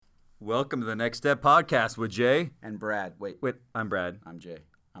Welcome to the Next Step Podcast with Jay. And Brad. Wait, I'm Brad. I'm Jay.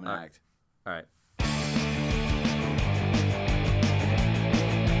 I'm an All right. act. All right.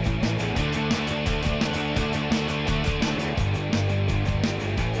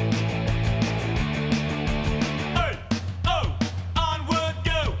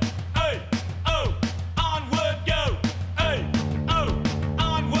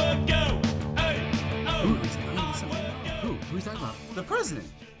 The president.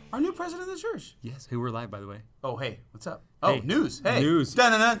 Our new president of the church. Yes, who we're live, by the way. Oh, hey, what's up? Oh, Hey, news. Hey. news.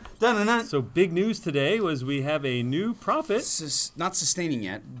 Dun-dun-dun, dun-dun-dun. So big news today was we have a new prophet Not sustaining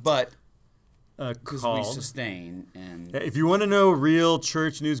yet, but because we called. sustain and If you want to know real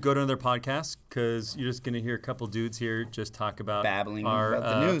church news, go to another podcast because you're just going to hear a couple dudes here just talk about Babbling our,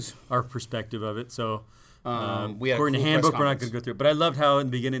 about the news. our perspective of it. So we had a according to cool handbook, press we're not going conference. to go through it. But I loved how in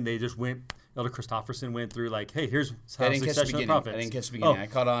the beginning they just went. Elder Christofferson went through like, hey, here's how I didn't catch the succession of beginning. prophets. I didn't catch the beginning. Oh. I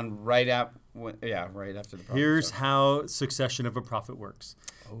caught on right after the prophet. Here's so. how succession of a prophet works.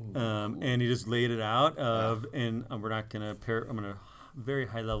 And he just laid it out and we're not going to I'm going to very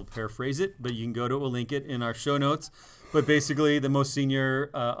high level paraphrase it, but you can go to it. We'll link it in our show notes. But basically the most senior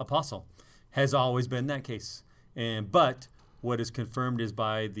apostle has always been that case. But what is confirmed is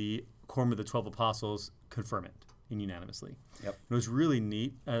by the quorum of the 12 apostles confirm it unanimously. Yep. It was really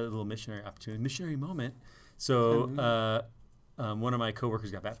neat, a little missionary opportunity, missionary moment. So one of my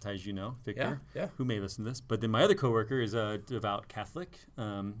coworkers got baptized, Victor, Yeah. who may listen to this. But then my other coworker is a devout Catholic,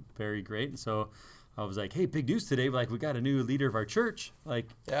 very great. And so I was like, hey, big news today. Like, we got a new leader of our church. Like,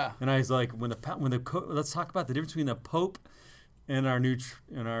 Yeah. And I was like, let's talk about the difference between the Pope and our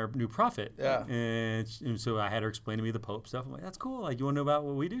new prophet. Yeah. And so I had her explain to me the Pope stuff. I'm like, that's cool. Like, you want to know about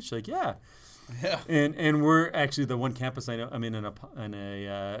what we do? She's like, yeah. Yeah. And we're actually the one campus I know. I'm in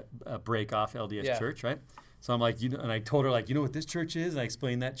a break off LDS church, right? So I'm like, and I told her like, you know what this church is? And I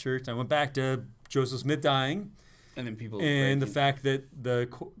explained that church. I went back to Joseph Smith dying, And then people and the fact that the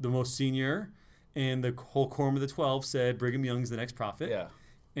most senior and the whole quorum of the 12 said Brigham Young's the next prophet. Yeah.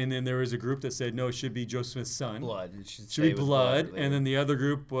 And then there was a group that said no, it should be Joseph Smith's son. Blood. It Should be blood. And then the other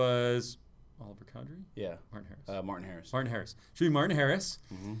group was Oliver Cowdery. Yeah. Martin Harris. Martin Harris. Should be Martin Harris.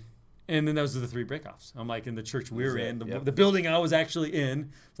 Mm-hmm. And then those are the three breakoffs. I'm like, in the church we were in, Yep. the building I was actually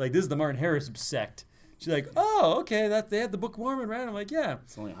in, it's like, this is the Martin Harris sect. She's like, oh, okay, they had the Book of Mormon, right? I'm like, yeah.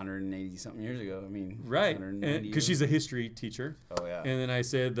 It's only 180-something years ago. I mean, Right, 190 because she's a history teacher. Oh, yeah. And then I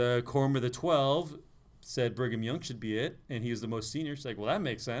said the quorum of the 12 said Brigham Young should be it, and he was the most senior. She's like, well, that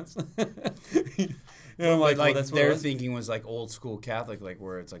makes sense. And I'm like, well, that's what their it was. thinking was like old school Catholic, like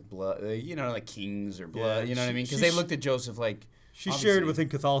where it's like blood, like kings or blood. Yeah, You know what I mean? Because she- they looked at Joseph like. She obviously- shared within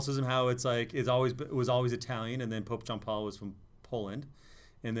Catholicism how it was always Italian, and then Pope John Paul was from Poland,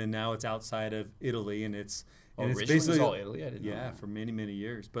 and then now it's outside of Italy, and it's Originally basically it was all Italy. I didn't know. yeah that. for many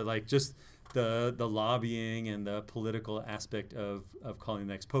years. But like just the lobbying and the political aspect of calling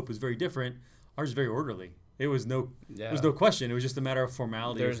the next pope was very different. Ours is very orderly. It was no question. It was just a matter of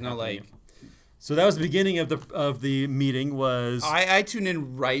formality. There's no like. So that was the beginning of the meeting. Was I tuned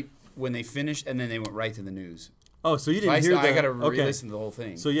in right when they finished, and then they went right to the news. oh, so you So didn't hear I got to okay. re-listen to the whole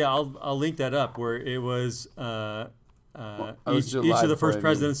thing. So yeah, I'll link that up where it was was each July of the before first I knew.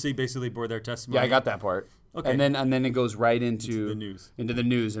 presidency basically bore their testimony. Yeah, I got that part. Okay. And then it goes right into the news. Into the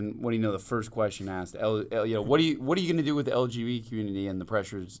news, and what do you know? The first question asked, what are you going to do with the LGBT community and the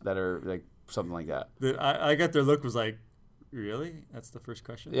pressures that are like something like that? I got their look was like, really? That's the first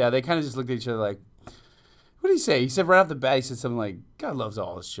question? Yeah, they kind of just looked at each other like, what did he say? He said right off the bat, he said something like, God loves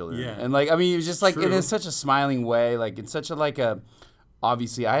all his children. Yeah. And like, I mean, he was just like, True. in such a smiling way, like in such a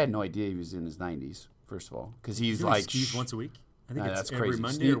obviously, I had no idea he was in his 90s. First of all, because he's He like skis once a week. I think Nah, it's that's every crazy.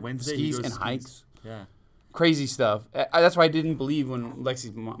 Monday or Wednesday. he skis goes and skis. hikes. Yeah. Crazy stuff. That's why I didn't believe when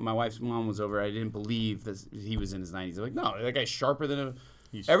Lexi's, my wife's mom was over. I didn't believe that he was in his 90s. I'm like, no, that guy's sharper than a.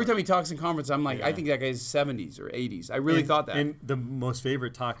 He's Every sharp. time he talks in conference, I'm like, Yeah. I think that guy's 70s or 80s. I really thought that. And the most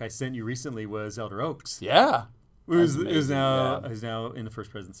favorite talk I sent you recently was Elder Oaks. Yeah. Who's That's is amazing, now yeah. is now in the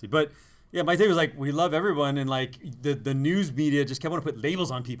first presidency. But yeah, my thing was like, we love everyone, and like the news media just kept wanting to put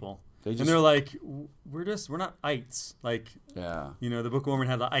labels on people. They And just- they're like, we're not ites. Like, Yeah. the Book of Mormon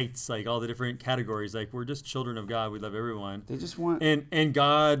had the ites, like all the different categories. Like, we're just children of God. We love everyone. They just want. And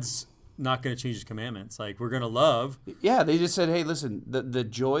God's not going to change his commandments. Like, we're going to love. Yeah, they just said, hey, listen, the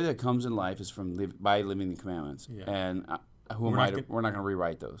joy that comes in life is from by living the commandments. Yeah. And We're not gonna- we're not going to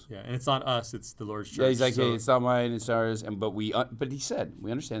rewrite those. Yeah, and it's not us. It's the Lord's church. Yeah, he's like, So- hey, it's not mine, it's ours. But he said,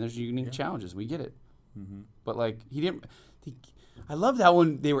 we understand there's unique challenges. We get it. Mm-hmm. But like, he didn't. I love that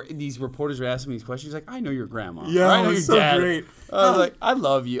when these reporters were asking me these questions. He's like, I know your grandma. Yeah, Or, I it know was your so dad. great. I was like, I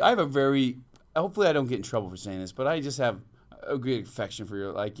love you. I have a very. Hopefully, I don't get in trouble for saying this, but I just have a great affection for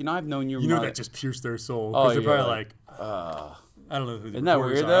your, like, I've known your You know mother. that just pierced their soul. Oh, Because they're you're probably like, I don't know who the Isn't that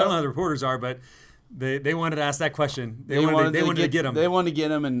reporters weird, are. I don't though? know who the reporters are, but they wanted to ask that question. They wanted to get him. They wanted to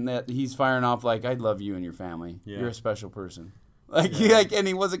get him, and that he's firing off like, I love you and your family. Yeah. You're a special person. Like, and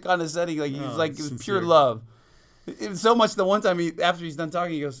he wasn't condescending. Like, he's like, it was sincere. pure love. It was so much the one time after he's done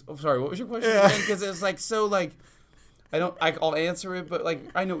talking, he goes, "Oh, sorry, what was your question?" Because it's like so like. I'll answer it, but like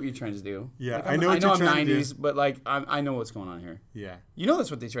I know what you're trying to do. Yeah, like, I know what you're trying to do. but like I know what's going on here. Yeah. That's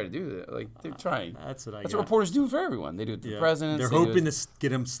what they try to do. Like they're trying. That's what That's what reporters do for everyone. They do it to the presidents. They're hoping to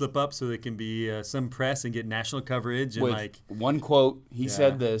get him slip up so they can be some press and get national coverage and with like one quote. He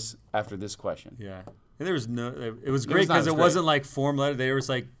said this after this question. Yeah, and there was no. It was great because it wasn't like form letter. They were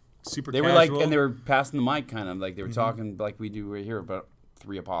like super. They casual. were like, and they were passing the mic kind of like they were talking like we do right here about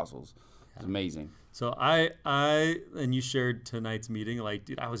 3 apostles. It's amazing. So I and you shared tonight's meeting. Like,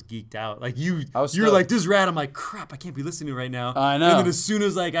 dude, I was geeked out. Like you were stoked. like, this is rad. I'm like, crap, I can't be listening right now. I know. And then as soon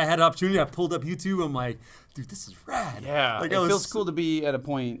as like I had an opportunity, I pulled up YouTube. I'm like, dude, this is rad. Yeah, like, it feels cool to be at a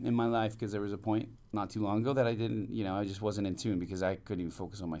point in my life because there was a point not too long ago that I didn't, I just wasn't in tune because I couldn't even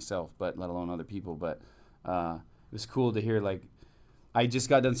focus on myself, but let alone other people. But it was cool to hear like. I just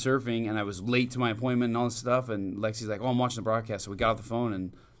got done surfing and I was late to my appointment and all this stuff. And Lexi's like, "Oh, I'm watching the broadcast." So we got off the phone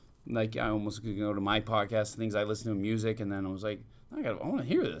and like I almost could go to my podcast and things. I listen to music and then I was like, I want to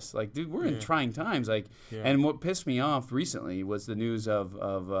hear this. Like, dude, we're in trying times. Like, and what pissed me off recently was the news of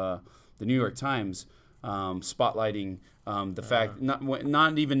the New York Times spotlighting the fact,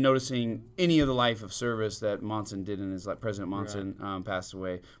 not even noticing any of the life of service that Monson did in his life. President Monson passed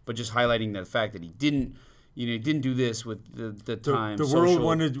away, but just highlighting the fact that he didn't. He didn't do this with the time.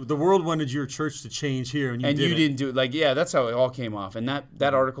 The world wanted your church to change here, and you didn't do it. Like, yeah, that's how it all came off. And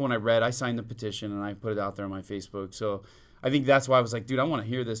that article, when I read, I signed the petition and I put it out there on my Facebook. So I think that's why I was like, dude, I want to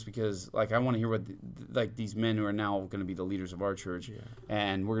hear this because, like, I want to hear what like these men who are now going to be the leaders of our church,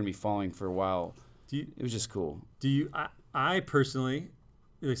 and we're going to be following for a while. It was just cool. I personally,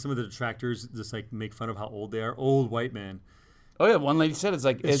 like some of the detractors, just like make fun of how old they are. Old white men. Oh yeah, one lady said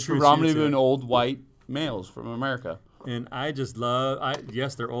it's predominantly been old white males from America. And I just love.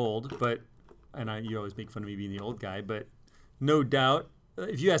 Yes, they're old, but you always make fun of me being the old guy, but no doubt.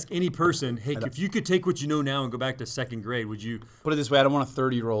 If you ask any person, hey, if you could take what you know now and go back to second grade, would you? Put it this way, I don't want a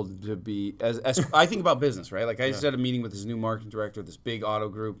 30-year-old to be as I think about business, right? Like I just had a meeting with this new marketing director of this big auto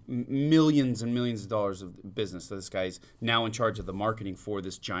group, millions and millions of dollars of business. So this guy's now in charge of the marketing for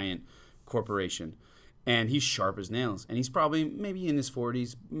this giant corporation. And he's sharp as nails. And he's probably maybe in his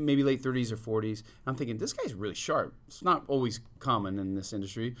 40s, maybe late 30s or 40s. I'm thinking, this guy's really sharp. It's not always common in this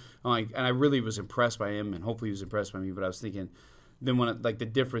industry. And I really was impressed by him, and hopefully he was impressed by me. But I was thinking, then the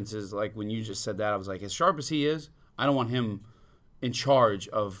difference is, like, when you just said that, I was like, as sharp as he is, I don't want him in charge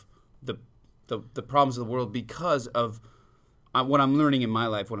of the problems of the world because of what I'm learning in my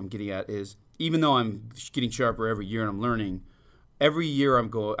life. What I'm getting at is, even though I'm getting sharper every year and I'm learning, every year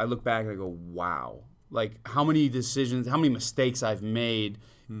I look back and I go, wow. Like how many decisions, how many mistakes I've made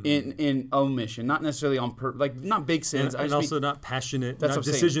in omission, not necessarily on not big sins. And also not passionate, that's not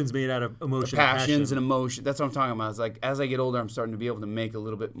decisions made out of emotion. Passions and emotion. That's what I'm talking about. It's like as I get older, I'm starting to be able to make a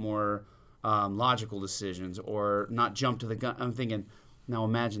little bit more logical decisions or not jump to the gun. I'm thinking, now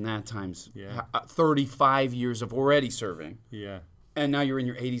imagine that times 35 years of already serving. Yeah. And now you're in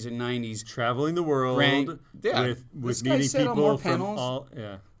your 80s and 90s. Traveling the world with meeting people from all...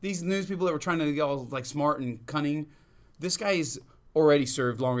 Yeah. These news people that were trying to get all like smart and cunning, this guy's already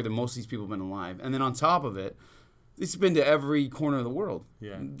served longer than most of these people have been alive. And then on top of it, he's been to every corner of the world.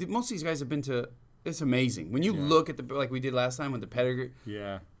 Yeah. Most of these guys have been to... It's amazing. When you look at like we did last time with the pedigree...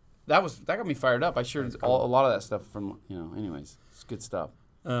 Yeah. That got me fired up. I shared a lot of that stuff from, anyways. It's good stuff.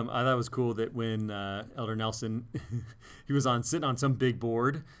 I thought it was cool that when Elder Nelson, he was sitting on some big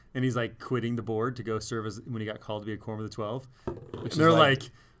board, and he's like quitting the board to go serve when he got called to be a quorum of the 12. And they're like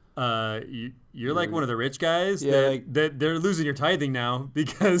you're like one of the rich guys that they're losing your tithing now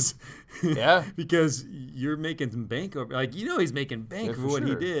because because you're making some bank over. Like he's making bank for what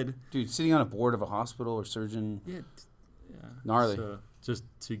he did. Dude, sitting on a board of a hospital or surgeon. Yeah. Gnarly. So just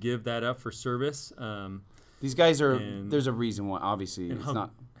to give that up for service. These guys are. There's a reason why. Obviously, it's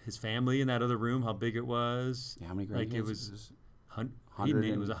not his family in that other room. How big it was? Yeah, how many grandkids? Like it was 100.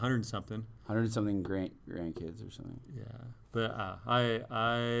 It was 100 something. 100 something grandkids or something. Yeah, but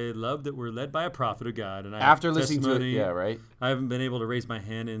I love that we're led by a prophet of God, and after listening to it, right. I haven't been able to raise my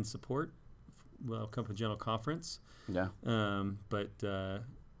hand in support. Well, come from General Conference. Yeah. But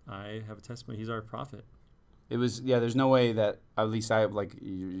I have a testimony. He's our prophet. It was There's no way that at least I like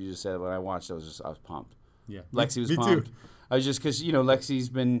you just said when I watched. I was pumped. Yeah, Lexi was me pumped. Too. I was just because Lexi's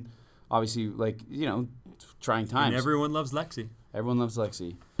been obviously trying times. And everyone loves Lexi. Everyone loves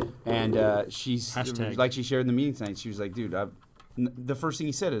Lexi. And she's, Hashtag. like she shared in the meeting tonight, she was like, dude, the first thing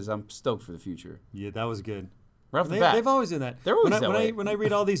he said is, I'm stoked for the future. Yeah, that was good. Right off the bat. They've always done that. They're always that way. When I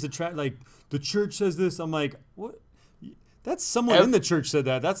read all these, like, the church says this, I'm like, what? That's someone in the church said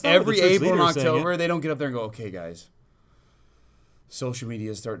that. That's not every what the church April and leader is saying October, it. they don't get up there and go, okay, guys, social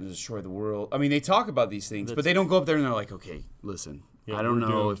media is starting to destroy the world. I mean, they talk about these things, but they don't go up there and they're like, okay, listen, Yeah, I don't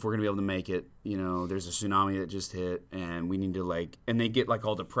know doomed. if we're going to be able to make it. You know, there's a tsunami that just hit, and we need to, like, and they get, like,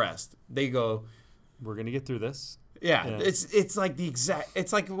 all depressed. They go, We're going to get through this. yeah, Yeah. it's like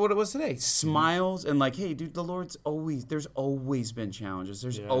it's like what it was today. Smiles and like, hey, dude, there's always been challenges.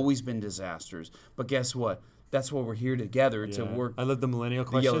 There's Yeah. always been disasters. But guess what? That's why we're here together to Yeah. work. I love the millennial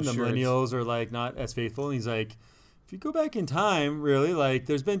question. yellow The shirts. millennials are like not as faithful, and he's like, if you go back in time, really, like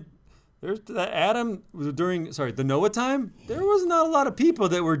there's that Adam during the Noah time. There was not a lot of people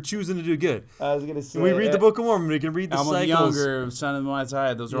that were choosing to do good. I was gonna say, We read the Book of Mormon. We can read the I'm the cycles. younger son of the Most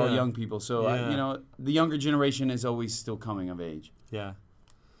High. Those are all Yeah. young people. So Yeah. the younger generation is always still coming of age. Yeah.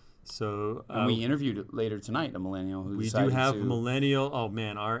 So And we interviewed later tonight a millennial who we do decided have to, millennial. Oh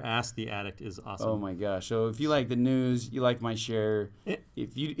man, our Ask the Addict is awesome. Oh my gosh! So if you like the news, you like my share. Eh.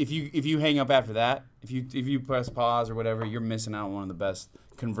 If you hang up after that, if you press pause or whatever, you're missing out on one of the best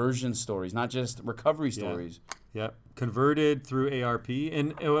conversion stories, not just recovery stories. Yep, converted through ARP,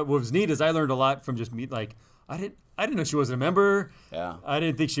 and what was neat is I learned a lot from just like I didn't know she wasn't a member. Yeah. I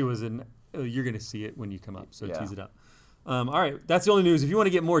didn't think she was an. Oh, you're gonna see it when you come up, so Yeah. tease it up. All right, that's the only news. If you want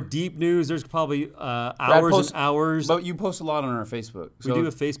to get more deep news, there's probably hours posts- and hours. But you post a lot on our Facebook. We do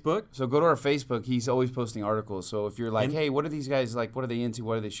a Facebook. So go to our Facebook. He's always posting articles. So if you're like, hey, what are these guys like? What are they into?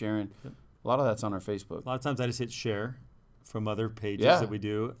 What are they sharing? A lot of that's on our Facebook. A lot of times I just hit share from other pages Yeah. that we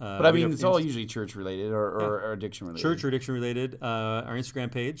do. But I we mean, have it's all usually church related or addiction related. church or addiction related. Our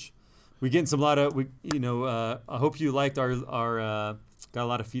Instagram page. We getting some lot of I hope you liked our got a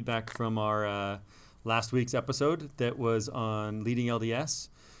lot of feedback from our last week's episode that was on leading LDS.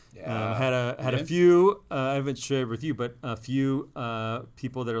 Yeah. Had a few. I haven't shared with you, but a few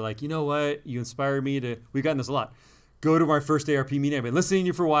people that are like, you know what, you inspired me to. We've gotten this a lot. Go to our first ARP meeting. I've been listening to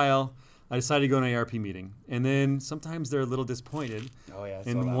you for a while. I decided to go to an ARP meeting, and then sometimes they're a little disappointed. Oh yeah. I saw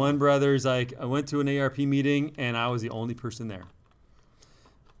And that one brother's like, I went to an ARP meeting and I was the only person there.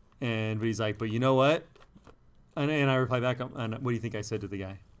 And he's like, but you know what? And I replied back, and what do you think I said to the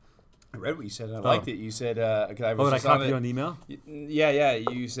guy? I read what you said. And I liked it. You said, I was Did I just copy it. you on email? Yeah.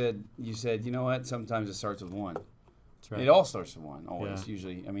 You said, you know what? Sometimes it starts with one. That's right. It all starts with one, always, Yeah.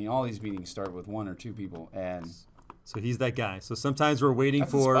 usually. I mean, all these meetings start with one or two people, and So he's that guy. So sometimes we're waiting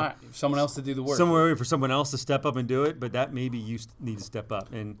that's for inspiring. Someone else to do the work. somewhere for someone else to step up and do it, but that maybe you need to step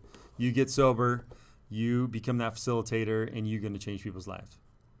up and you get sober, you become that facilitator, and you're going to change people's lives.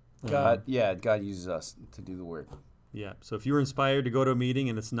 God uses us to do the work. Yeah. So if you were inspired to go to a meeting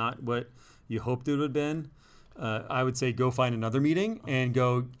and it's not what you hoped it would have been, I would say go find another meeting and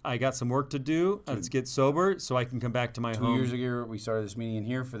go, I got some work to do. Let's get sober so I can come back to my 2 home. years ago, we started this meeting in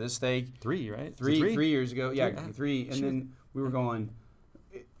here for this steak. 3, right? Three years ago. Yeah, Three? three. And Sure. then we were going,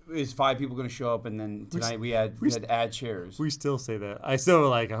 is 5 people going to show up? And then tonight we had to add chairs. We still say that. I still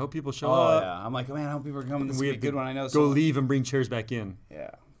like, I hope people show Oh, up. yeah. I'm like, man, I hope people are coming. This will We be a have good to one. I know. Go someone- leave and bring chairs back in.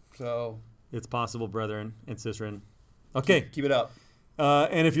 Yeah. So It's possible, brethren and sisterin. Okay. keep it up.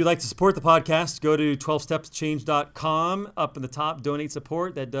 And if you'd like to support the podcast, go to 12stepschange.com. Up in the top, donate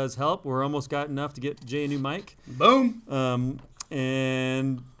support. That does help. We're almost got enough to get Jay a new mic. Boom.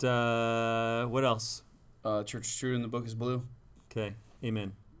 And what else? Church is true and the book is blue. Okay.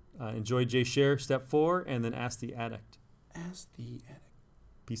 Amen. Enjoy Jay Share, step 4, and then Ask the Addict. Ask the addict.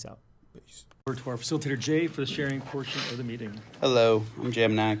 Peace out. Peace. Over to our facilitator, Jay, for the sharing portion of the meeting. Hello, I'm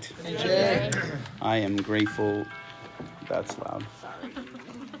Jam Nact. Hey, Jay. I am grateful. That's loud.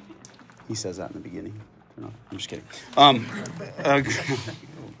 He says that in the beginning. Turn off. I'm just kidding.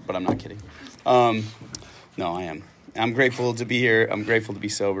 But I'm not kidding. No, I am. I'm grateful to be here. I'm grateful to be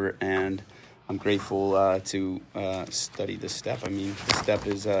sober, and I'm grateful to study this step. I mean, this step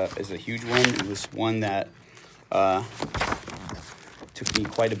is a huge one. It was one that took me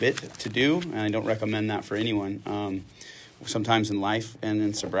quite a bit to do, and I don't recommend that for anyone. Sometimes in life and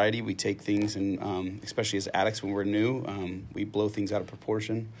in sobriety, we take things, and especially as addicts when we're new, we blow things out of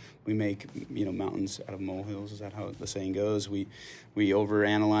proportion. We make mountains out of molehills. Is that how the saying goes? We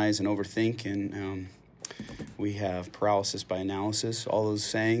overanalyze and overthink, and we have paralysis by analysis. All those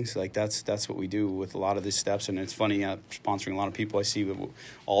sayings, like that's what we do with a lot of these steps. And it's funny, sponsoring a lot of people, I see that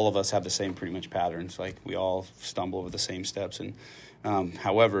all of us have the same pretty much patterns. Like we all stumble over the same steps. And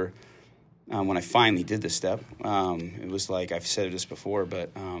however, when I finally did this step, it was like, I've said this before, but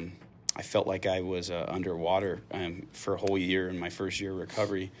I felt like I was underwater for a whole year in my first year of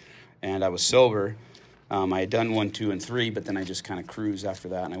recovery, and I was sober. I had done 1, 2, and 3, but then I just kind of cruised after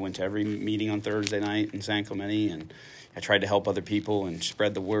that, and I went to every meeting on Thursday night in San Clemente, and I tried to help other people and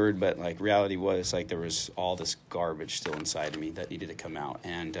spread the word, but like reality was like there was all this garbage still inside of me that needed to come out,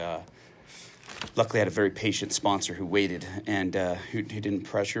 and luckily I had a very patient sponsor who waited and who didn't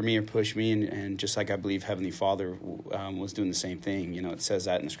pressure me or push me, and just like I believe Heavenly Father was doing the same thing. You know, it says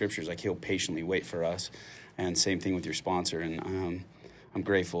that in the scriptures, like He'll patiently wait for us, and same thing with your sponsor, and I'm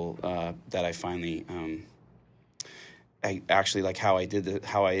grateful that I finally, I actually like how I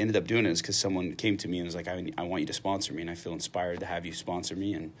ended up doing it is because someone came to me and was like, I want you to sponsor me, and I feel inspired to have you sponsor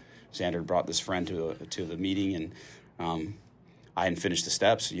me. And Xander brought this friend to the meeting, and I hadn't finished the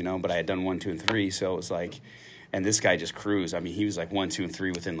steps, you know, but I had done 1, 2, and 3, so it was like, and this guy just cruised. I mean, he was like 1, 2, and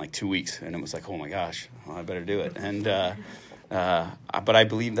 3 within like 2 weeks, and it was like, oh my gosh, well, I better do it. And but I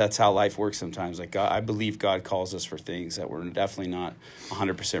believe that's how life works sometimes. Like God, I believe God calls us for things that we're definitely not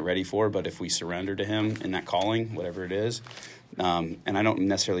 100% ready for, but if we surrender to Him in that calling, whatever it is, and I don't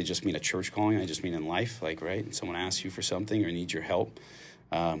necessarily just mean a church calling, I just mean in life, like, right? Someone asks you for something or needs your help,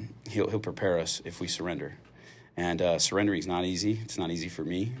 He'll prepare us if we surrender. And surrendering is not easy. It's not easy for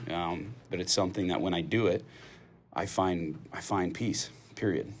me, but it's something that when I do it, I find peace,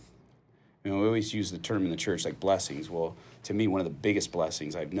 period. You know, we always use the term in the church like blessings. Well, to me, one of the biggest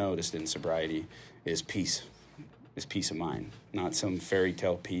blessings I've noticed in sobriety is peace of mind, not some fairy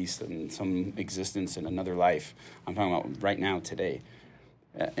tale peace and some existence in another life. I'm talking about right now, today.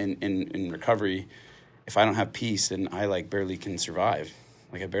 In recovery, if I don't have peace, then I like barely can survive.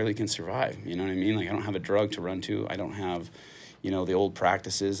 Like I barely can survive, you know what I mean? Like I don't have a drug to run to. I don't have, you know, the old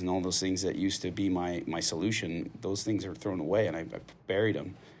practices and all those things that used to be my solution. Those things are thrown away, and I buried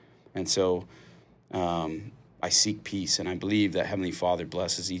them. And so I seek peace, and I believe that Heavenly Father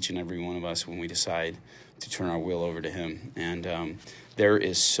blesses each and every one of us when we decide to turn our will over to Him. And there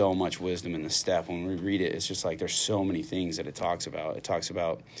is so much wisdom in the step. When we read it, it's just like there's so many things that it talks about. It talks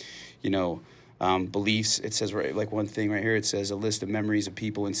about, you know, beliefs. It says, right, like one thing right here, it says a list of memories of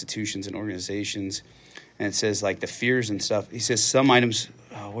people, institutions, and organizations. And it says like the fears and stuff. He says some items,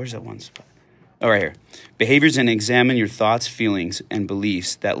 where's that one spot? Oh, right here. Behaviors, and examine your thoughts, feelings, and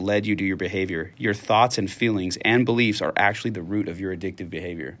beliefs that led you to your behavior. Your thoughts and feelings and beliefs are actually the root of your addictive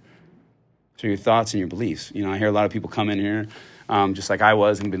behavior. So your thoughts and your beliefs. You know, I hear a lot of people come in here, just like I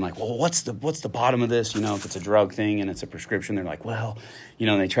was, and been like, well, what's the bottom of this? You know, if it's a drug thing and it's a prescription, they're like, well, you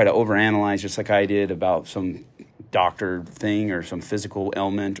know, and they try to overanalyze just like I did about some doctor thing or some physical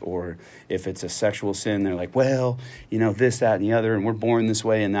ailment, or if it's a sexual sin, they're like, well, you know, this, that, and the other, and we're born this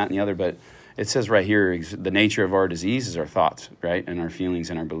way and that and the other. But it says right here, the nature of our disease is our thoughts, right, and our feelings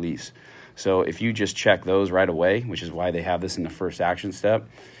and our beliefs. So if you just check those right away, which is why they have this in the first action step,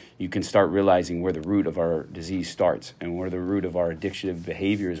 you can start realizing where the root of our disease starts and where the root of our addictive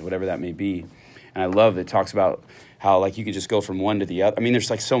behaviors, whatever that may be. And I love it talks about how like you could just go from one to the other. I mean,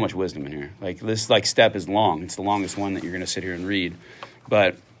 there's like so much wisdom in here. Like this like step is long. It's the longest one that you're going to sit here and read.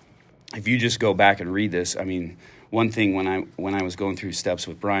 But if you just go back and read this, I mean, one thing when I was going through steps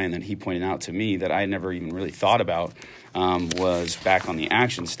with Brian that he pointed out to me that I never even really thought about was back on the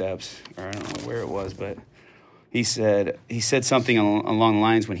action steps, or I don't know where it was, but he said something along the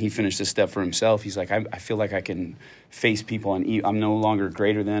lines when he finished this step for himself. He's like, I feel like I can face people and I'm no longer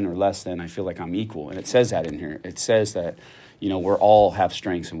greater than or less than. I feel like I'm equal. And it says that in here. It says that, you know, we're all have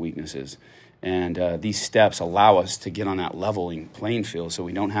strengths and weaknesses. And these steps allow us to get on that leveling playing field so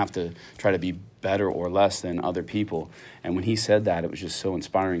we don't have to try to be better or less than other people. And when he said that, it was just so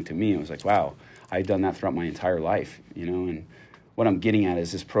inspiring to me. I was like, wow, I've done that throughout my entire life, you know. And what I'm getting at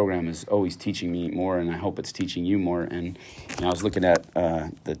is this program is always teaching me more, and I hope it's teaching you more. And I was looking at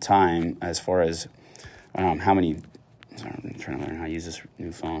the time as far as how many. I'm trying to learn how to use this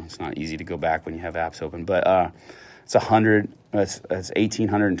new phone. It's not easy to go back when you have apps open, but it's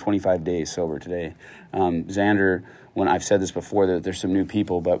 1,825 days sober today. Xander, when I've said this before, that there's some new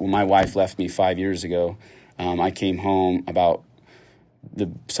people, but when my wife left me 5 years ago, I came home about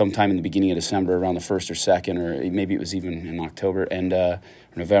sometime in the beginning of December, around the 1st or 2nd, or maybe it was even in October and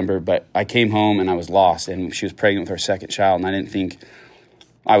November. But I came home and I was lost, and she was pregnant with our second child, and I didn't think.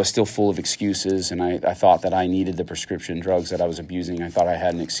 I was still full of excuses, and I thought that I needed the prescription drugs that I was abusing. I thought I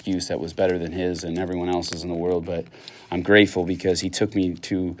had an excuse that was better than his and everyone else's in the world, but I'm grateful because he took me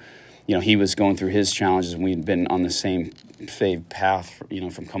to, you know, he was going through his challenges, and we'd been on the same path, you know,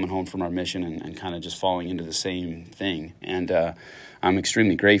 from coming home from our mission and kind of just falling into the same thing. And I'm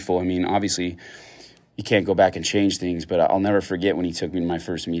extremely grateful. I mean, obviously, you can't go back and change things, but I'll never forget when he took me to my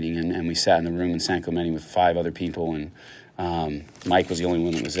first meeting, and we sat in the room in San Clemente with 5 other people, and Mike was the only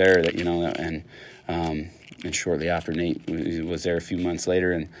one that was there that, and shortly after Nate was there a few months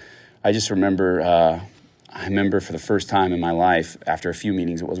later. And I just remember, for the first time in my life, after a few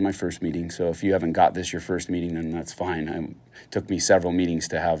meetings, it wasn't my first meeting. So if you haven't got this your first meeting, then that's fine. It took me several meetings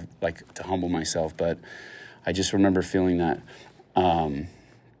to humble myself. But I just remember feeling that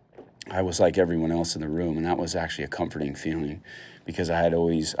I was like everyone else in the room. And that was actually a comforting feeling, because I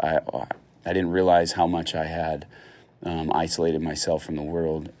didn't realize how much I had isolated myself from the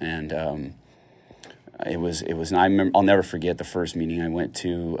world. And I'll never forget the first meeting I went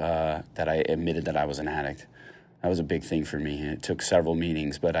to that I admitted that I was an addict. That was a big thing for me. It took several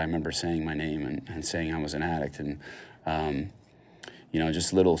meetings, but I remember saying my name and saying I was an addict, and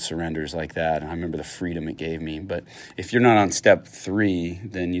just little surrenders like that. And I remember the freedom it gave me. But if you're not on step 3,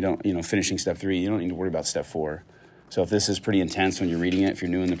 then you don't, finishing step 3, you don't need to worry about step 4. So if this is pretty intense when you're reading it, if you're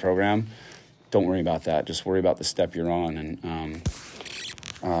new in the program, don't worry about that. Just worry about the step you're on. And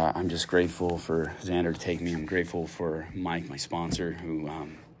I'm just grateful for Xander to take me. I'm grateful for Mike, my sponsor, who,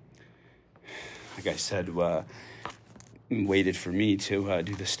 like I said, waited for me to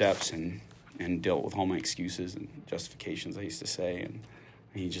do the steps and dealt with all my excuses and justifications I used to say. And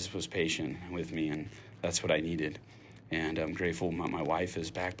he just was patient with me, and that's what I needed. And I'm grateful my wife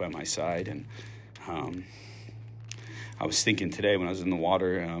is back by my side. And I was thinking today when I was in the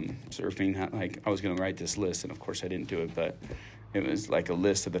water surfing, that, I was going to write this list, and of course I didn't do it, but it was like a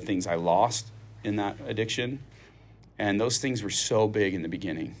list of the things I lost in that addiction. And those things were so big in the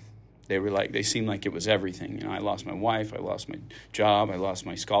beginning. They seemed like it was everything. I lost my wife, I lost my job, I lost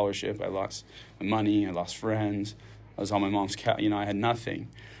my scholarship, I lost my money, I lost friends. I was on my mom's couch, I had nothing.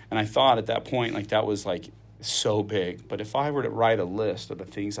 And I thought at that point, that was so big. But if I were to write a list of the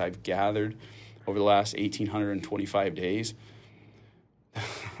things I've gathered over the last 1,825 days,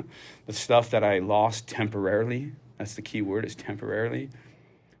 the stuff that I lost temporarily, that's the key word, is temporarily.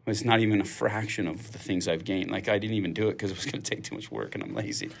 It's not even a fraction of the things I've gained. I didn't even do it because it was going to take too much work and I'm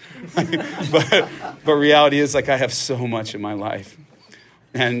lazy. but reality is, I have so much in my life.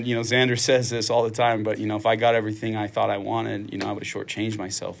 And, Xander says this all the time, but, if I got everything I thought I wanted, I would have shortchanged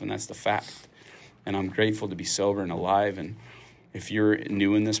myself, and that's the fact. And I'm grateful to be sober and alive. And if you're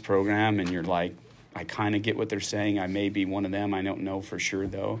new in this program and you're I kind of get what they're saying, I may be one of them, I don't know for sure,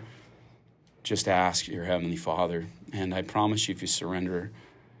 though, just ask your Heavenly Father. And I promise you, if you surrender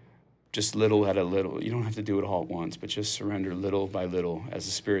just little at a little, you don't have to do it all at once, but just surrender little by little as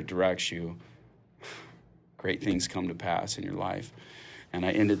the Spirit directs you, great things come to pass in your life. And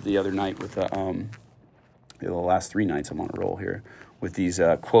I ended the other night with the last 3 nights I'm on a roll here with these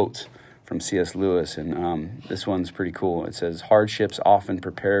quotes from C.S. Lewis, and this one's pretty cool. It says, "Hardships often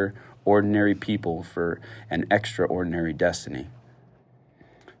prepare ordinary people for an extraordinary destiny."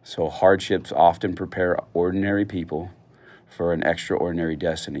 So hardships often prepare ordinary people for an extraordinary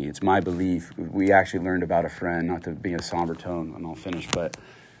destiny. It's my belief. We actually learned about a friend, not to be a somber tone, and I'll finish, but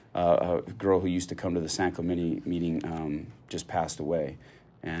a girl who used to come to the San Clemente meeting just passed away.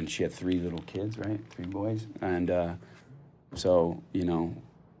 And she had 3 little kids, right? 3 boys. And so,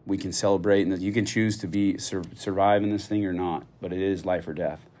 we can celebrate, and you can choose to survive in this thing or not, but it is life or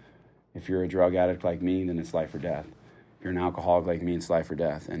death. If you're a drug addict like me, then it's life or death. If you're an alcoholic like me, it's life or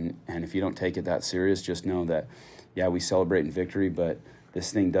death. And if you don't take it that serious, just know that, yeah, we celebrate in victory, but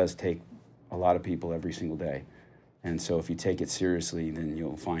this thing does take a lot of people every single day. And so if you take it seriously, then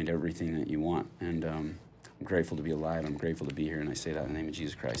you'll find everything that you want. And I'm grateful to be alive. I'm grateful to be here, and I say that in the name of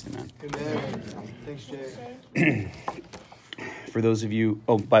Jesus Christ. Amen. Amen. Thanks, Jay. For those of you,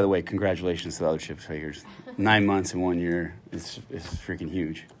 oh, by the way, congratulations to the other chip takers. 9 months and 1 year is freaking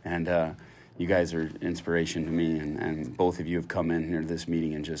huge. And you guys are inspiration to me, and both of you have come in here to this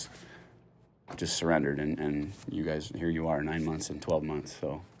meeting and just surrendered, and you guys, here you are, 9 months and 12 months.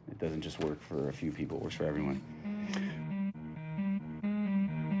 So it doesn't just work for a few people, it works for everyone.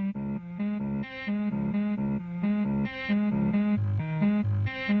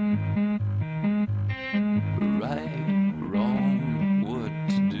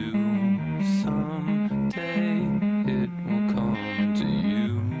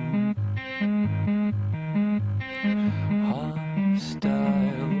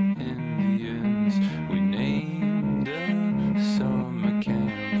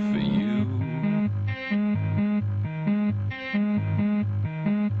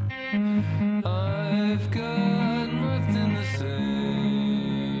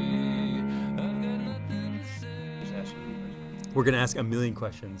 We're going to ask a million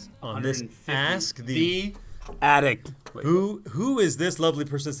questions on this. Ask the Addict. Who is this lovely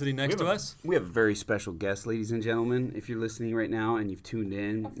person sitting next to us? We have a very special guest, ladies and gentlemen. If you're listening right now and you've tuned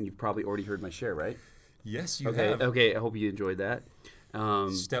in, and you've probably already heard my share, right? Yes, you Okay, have. okay. I hope you enjoyed that.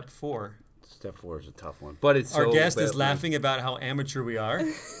 Step 4. Step 4 is a tough one, but it's Our so guest is badly- laughing about how amateur we are.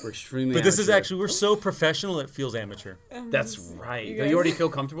 We're extremely. But this is amateur. actually, we're so professional it feels amateur. That's right. You Do guys- you already feel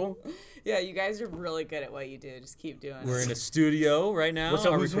comfortable? Yeah, you guys are really good at what you do. Just keep doing We're it. in a studio right now. What's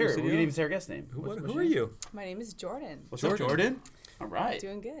up? our Who's recording here? We studio. didn't even say our guest name. Who are you? My name is Jordan. What's up, Jordan? All right.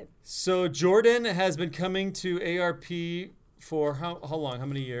 Doing good. So Jordan has been coming to ARP for how long? How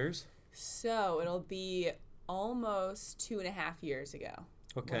many years? So it'll be almost 2.5 years ago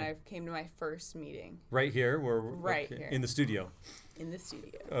Okay. when I came to my first meeting Right here, Right here. in the studio. in the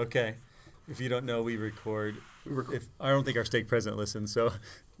studio. Okay. If you don't know, we record. If I don't think our stake president listens, so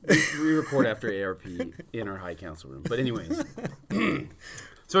We record after ARP in our high council room. But anyways.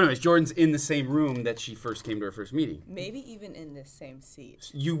 So anyways, Jordan's in the same room that she first came to her first meeting. Maybe even in this same seat.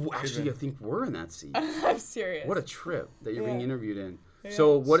 You actually, I think, were in that seat. I'm serious. What a trip that you're being Yeah. interviewed in.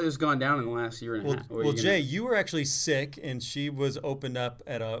 So what has gone down in the last year and a Well, half? What are well you Jay, you were actually sick, and she was opened up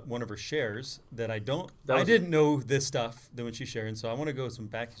at one of her shares that I was- didn't know this stuff that when she shared, and so I want to go some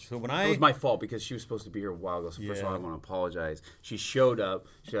back. So when It was my fault because she was supposed to be here a while ago. So first of all, I Yeah. want to apologize. She showed up.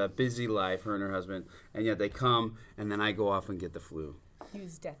 She had a busy life, her and her husband, and yet they come, and then I go off and get the flu. He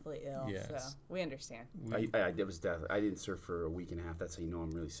was deathly ill, Yes. so we understand. It was death. I didn't surf for a week and a half. That's how you know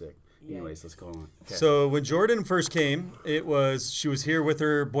I'm really sick. Anyways, Yikes. let's go on. Okay. So when Jordan first came, she was here with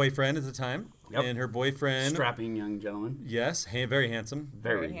her boyfriend at the time, Yep. and her boyfriend, strapping young gentleman, yes, very handsome,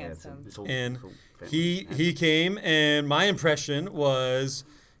 very, Very handsome. handsome. His whole- and whole family. he came, and my impression was,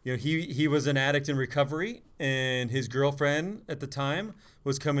 he was an addict in recovery, and his girlfriend at the time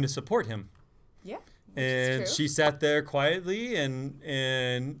was coming to support him. Yeah. And true. she sat there quietly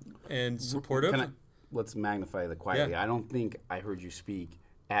and supportive. Let's magnify the quietly. Yeah. I don't think I heard you speak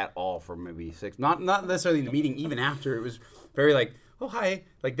at all for maybe 6. Not necessarily in the meeting. Even after, it was very like, oh hi,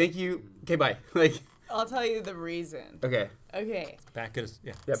 like thank you, okay bye, like I'll tell you the reason. okay, Okay. Back at us,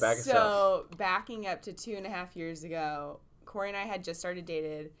 yeah. yeah, back us up. So backing up to 2.5 years ago, Corey and I had just started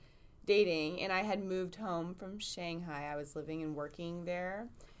dating, and I had moved home from Shanghai. I was living and working there,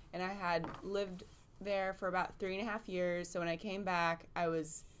 and I had lived there for about 3.5 years. So when I came back, I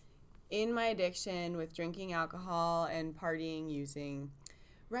was in my addiction with drinking alcohol and partying, using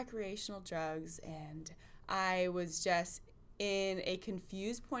recreational drugs, and I was just in a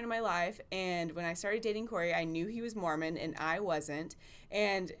confused point in my life. And when I started dating Corey, I knew he was Mormon and I wasn't,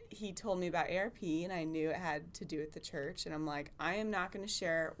 and he told me about ARP, and I knew it had to do with the church, and I'm like, I am not going to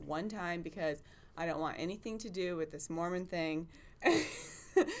share one time because I don't want anything to do with this Mormon thing.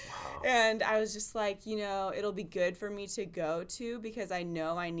 And I was just like, it'll be good for me to go to because I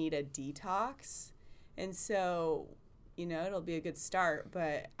know I need a detox, and so it'll be a good start,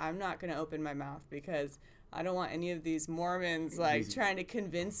 but I'm not going to open my mouth because I don't want any of these Mormons trying to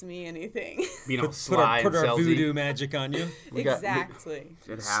convince me anything. Being all Put sly our and salesy. voodoo magic on you. Exactly.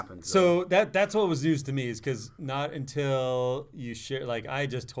 It happens. So that's what was news to me, is because not until you share, like I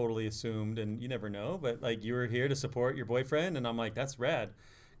just totally assumed, and you never know, but like you were here to support your boyfriend, and I'm like, that's rad,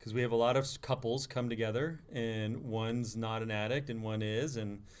 because we have a lot of couples come together, and one's not an addict and one is,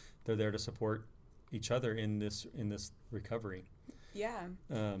 and they're there to support each other in this recovery. Yeah.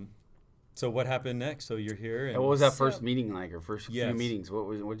 So what happened next? So you're here, and what was that So- first meeting like, or first Yes. few meetings?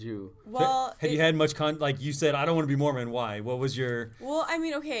 What'd you? Well, had you had much like you said, I don't want to be Mormon. Why? What was your? Well, I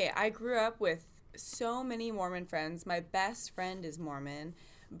mean, okay, I grew up with so many Mormon friends. My best friend is Mormon,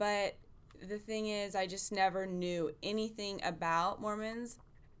 but the thing is, I just never knew anything about Mormons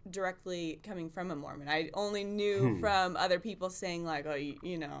directly coming from a Mormon. I only knew from other people saying like, oh,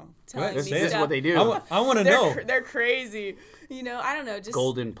 telling This me is stuff. what they do. I want to know. They're crazy. I don't know. Just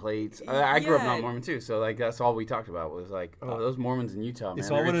Golden plates. I grew up Yeah. not Mormon too, so like that's all we talked about was like, oh, those Mormons in Utah, man.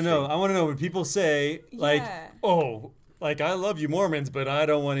 So I want to know. I want to know when people say like, Yeah. oh, like I love you Mormons, but I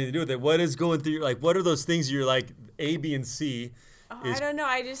don't want anything to do with it. What is going through? Like, what are those things you're like A, B, and C? I don't know.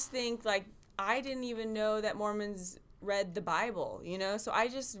 I just think like I didn't even know that Mormons read the Bible, so I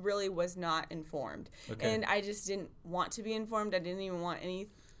just really was not informed. Okay. And I just didn't want to be informed. I didn't want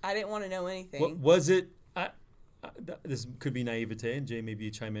to know anything. What was it? This could be naivete, and Jay, maybe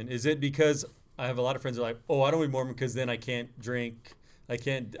you chime in. Is it because I have a lot of friends who are like, oh, I don't want to be Mormon because then I can't drink, I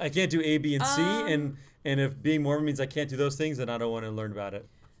can't do A, B, and C, and if being Mormon means I can't do those things, then I don't want to learn about it.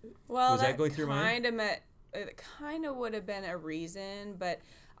 Well, Was that going through your mind? It kind of would have been a reason, but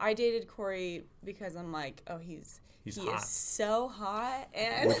I dated Corey because I'm like, oh, he hot. is so hot,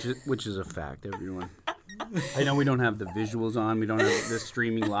 and which is a fact, everyone. I know we don't have the visuals on, we don't have this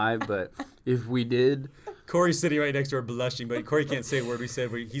streaming live, but if we did, Corey's sitting right next to her, blushing, but Corey can't say a word we said.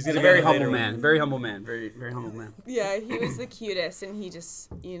 He's He's gonna a be very on it humble later. man. Very humble man. Very, very humble man. Yeah, he was the cutest, and he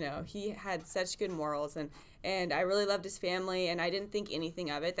just, he had such good morals, and I really loved his family, and I didn't think anything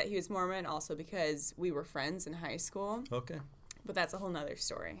of it that he was Mormon, also because we were friends in high school, Okay. but that's a whole nother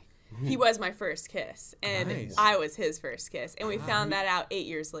story. He was my first kiss, and Nice. I was his first kiss, and we found that out 8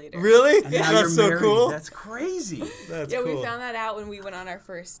 years later. Really? And now That's you're so married. cool. That's crazy. That's Yeah, cool. we found that out when we went on our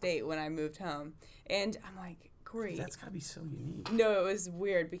first date when I moved home, and I'm like, Corey. That's gotta be so unique. No, it was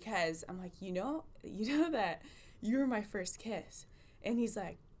weird because I'm like, you know that you were my first kiss, and he's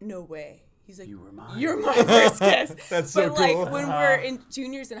like, no way. He's like, You were mine. you're my first kiss. That's so but like cool. when we're in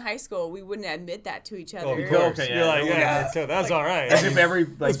juniors in high school, we wouldn't admit that to each other. Oh, of course. Okay, yeah. You're like, Yeah. that's all right. As if every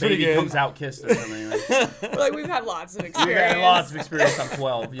That's pretty baby good. comes out kissed or something. Like, Like we've had lots of you've experience. had lots of experience on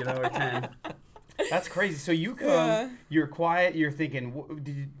 12, or 10. That's crazy. So you come, Yeah. you're quiet, you're thinking,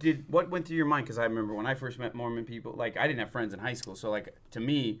 what went through your mind? Because I remember when I first met Mormon people, like I didn't have friends in high school, so like to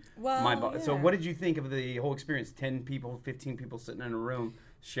me, Well, so yeah. what did you think of the whole experience? 10 people, 15 people sitting in a room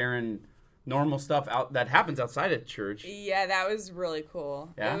sharing normal stuff out that happens outside of church. Yeah, that was really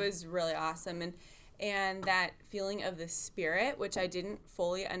cool. Yeah? It was really awesome, and that feeling of the spirit, which I didn't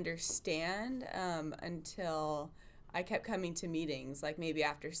fully understand until I kept coming to meetings, like maybe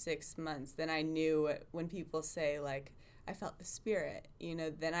after 6 months. Then I knew when people say like, I felt the spirit,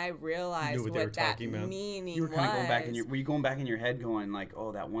 then I realized what they were what that talking about. meaning You were kind of going back was. were you going back in your head going like,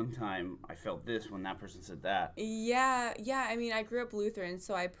 oh, that one time I felt this when that person said that? Yeah. I mean, I grew up Lutheran,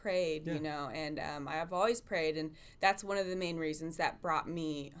 so I prayed, and I've always prayed, and that's one of the main reasons that brought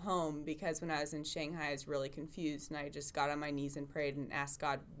me home, because when I was in Shanghai, I was really confused, and I just got on my knees and prayed and asked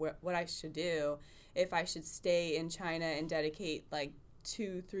God what I should do, if I should stay in China and dedicate like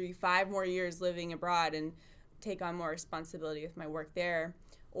 2, 3, 5 more years living abroad and take on more responsibility with my work there,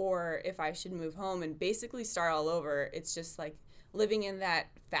 or if I should move home and basically start all over. It's just like living in that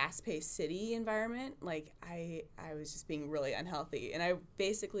fast-paced city environment. Like I was just being really unhealthy, and I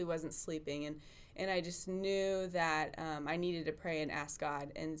basically wasn't sleeping, and I just knew that I needed to pray and ask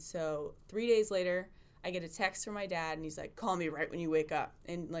God. And so 3 days later, I get a text from my dad, and he's like, call me right when you wake up.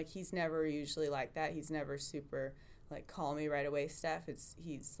 And like, he's never usually like that. He's never super like call me right away stuff.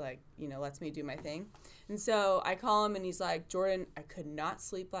 He's like, lets me do my thing. And so I call him, and he's like, Jordan, I could not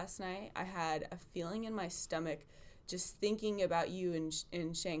sleep last night. I had a feeling in my stomach just thinking about you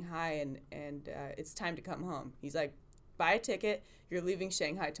in Shanghai, and it's time to come home. He's like, buy a ticket. You're leaving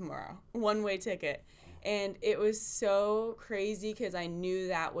Shanghai tomorrow. One-way ticket. And it was so crazy because I knew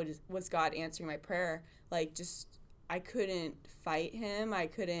that was God answering my prayer. Like, just, I couldn't fight him. I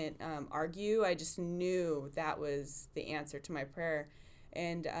couldn't argue. I just knew that was the answer to my prayer.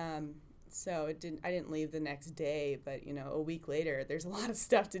 And so I didn't leave the next day, but, a week later, there's a lot of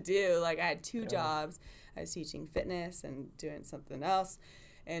stuff to do. Like, I had 2 jobs. I was teaching fitness and doing something else.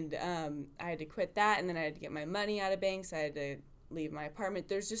 And I had to quit that, and then I had to get my money out of banks. I had to leave my apartment.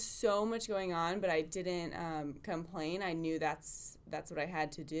 There's just so much going on, but I didn't complain. I knew that's what I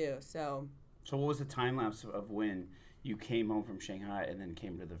had to do. So what was the time lapse of when you came home from Shanghai and then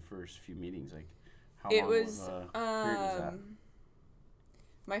came to the first few meetings? Like, how long period was that?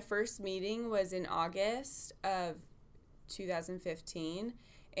 My first meeting was in August of 2015,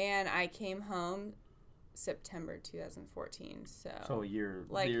 and I came home September 2014. So a year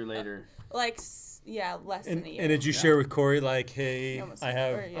like, later. less than a year. And did you share with Corey like, hey, Almost,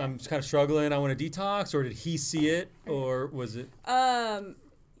 I'm kind of struggling, I want to detox, or did he see it, or was it?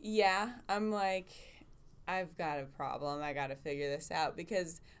 Yeah, I'm like, I've got a problem. I got to figure this out,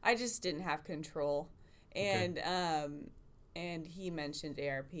 because I just didn't have control. And and he mentioned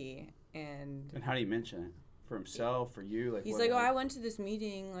ARP, and how do you mention it? For himself, for you? Like, he's like, I went to this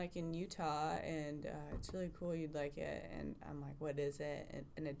meeting like in Utah, and it's really cool. You'd like it. And I'm like, what is it?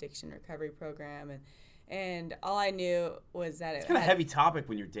 An addiction recovery program. And all I knew was that it's kind of a heavy topic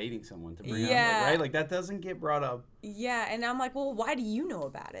when you're dating someone to bring up, like, right? Like, that doesn't get brought up. Yeah, and I'm like, well, why do you know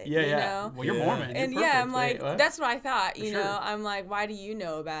about it? Yeah, you yeah. know? Well, you're Mormon. And you're yeah, perfect. I'm like, Wait, that's what I thought, For you sure. know? I'm like, why do you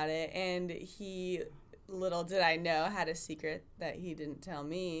know about it? And he, little did I know, had a secret that he didn't tell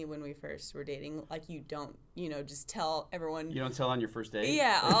me when we first were dating. Like, you don't, just tell everyone. You don't tell on your first date?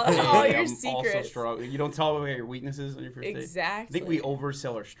 Yeah, all your I'm secrets. also strong. You don't tell about your weaknesses on your first date? Exactly. I think we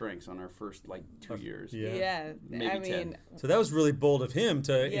oversell our strengths on our first, 2 years. Yeah. Yeah, Maybe I 10. mean, So that was really bold of him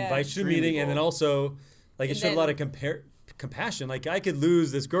to Yeah. invite you to the Extremely meeting, and then bold. also, like, it And showed a then- lot of compassion. Like, I could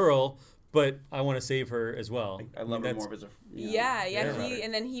lose this girl, but I want to save her as well. I love her more as a Yeah. Yeah.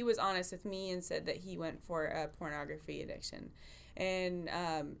 And then he was honest with me and said that he went for a pornography addiction. And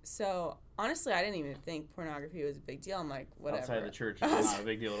so honestly, I didn't even think pornography was a big deal. I'm like, whatever. outside of the church. It's not a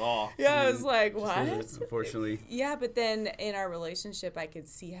big deal at all. Yeah, I was like, what? Unfortunately. Yeah, but then in our relationship, I could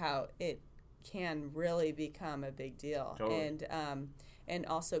see how it can really become a big deal. Totally. And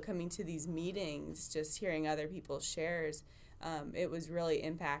also coming to these meetings, just hearing other people's shares, it was really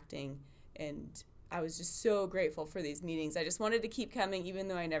impacting. And I was just so grateful for these meetings. I just wanted to keep coming, even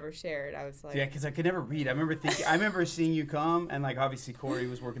though I never shared. I was like, Yeah, because I could never read. I remember seeing you come, and like obviously Corey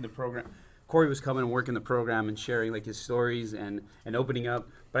was working the program. Corey was coming and working the program and sharing like his stories and opening up.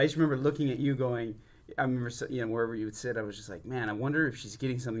 But I just remember looking at you going, I remember, wherever you would sit, I was just like, man, I wonder if she's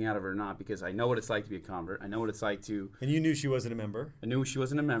getting something out of it or not, because I know what it's like to be a convert. I know what it's like to. And you knew she wasn't a member. I knew she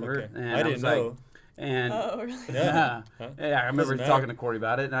wasn't a member. Okay. And I didn't was know. Like, and oh, really? yeah, Huh? I remember Doesn't talking matter. to Corey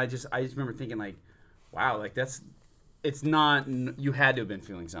about it, and I just remember thinking like, wow, like it's not, you had to have been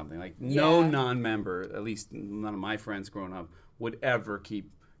feeling something. Like no Yeah. non-member, at least none of my friends growing up, would ever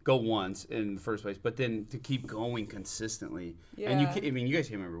go once in the first place, but then to keep going consistently. And Yeah. you guys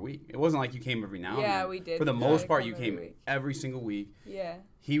came every week. It wasn't like you came every now and Yeah, then. we did. For the We most tried to part, come you every came week. every single week. Yeah.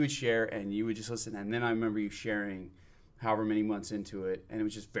 He would share, and you would just listen. And then I remember you sharing however many months into it, and it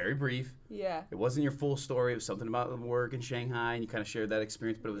was just very brief. Yeah. It wasn't your full story. It was something about work in Shanghai, and you kind of shared that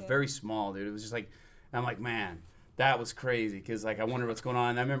experience, but it was Yeah. very small, dude. It was just like, I'm like, man, that was crazy, because like I wonder what's going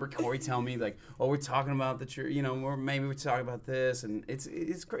on. And I remember Corey telling me like, oh, we're talking about the church, or maybe we're talking about this, and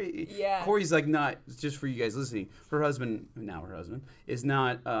it's crazy. Yeah. Corey's like, not just for you guys listening. Her husband is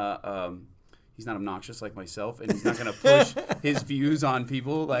not he's not obnoxious like myself, and he's not going to push his views on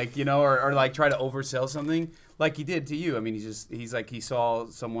people, like, or like try to oversell something like he did to you. I mean, he's like, he saw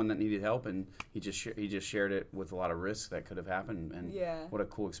someone that needed help, and he just shared it with a lot of risks that could have happened, and Yeah. what a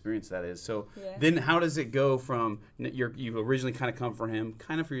cool experience that is. So Yeah. then how does it go from you've originally kind of come for him,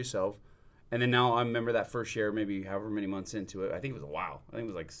 kind of for yourself, and then now I remember that first share, maybe however many months into it. I think it was a while. I think it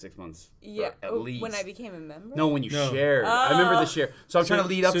was like 6 months. Yeah. At least. When I became a member? No, when you No. shared. I remember the Oh. share. So I'm trying to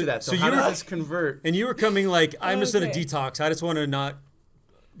lead up to that. So how you does were- this convert? And you were coming like, I'm just in a Okay. detox. I just want to not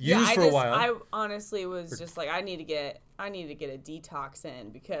Yeah, use for a while. I honestly was just like, I need to get a detox in,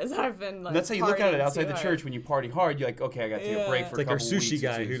 because I've been like. That's how you look at it partying outside too the hard. church. When you party hard, you're like, okay, I got to take a Yeah. break for It's like a our couple sushi weeks or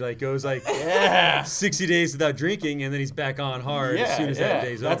guy two. who like goes like Yeah. 60 days without drinking, and then he's back on hard as soon as that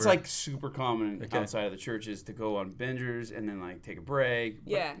day's That's over. like super common Okay. outside of the churches, to go on bingers and then like take a break.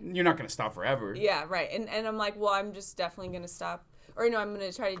 But Yeah. you're not going to stop forever. Yeah, right. And I'm like, well, I'm just definitely going to stop. Or, no, I'm going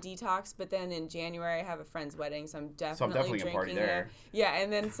to try to detox. But then in January, I have a friend's wedding, so I'm definitely gonna party drinking there. Yeah,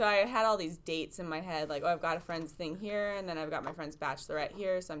 and then so I had all these dates in my head. Like, oh, I've got a friend's thing here, and then I've got my friend's bachelorette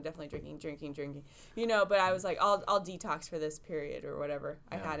here, so I'm definitely drinking. But I was like, I'll detox for this period or whatever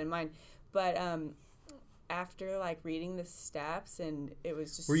I had in mind. But after, like, reading the steps, and it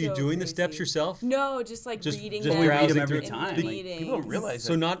was just Were you so doing the crazy. steps yourself? No, just, like, Just- reading just them. We read browsing them every through- time. in Like, meetings. people don't realize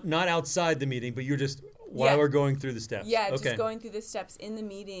So that. not outside the meeting, but you're just while Yeah. we're going through the steps. Yeah, okay. just going through the steps in the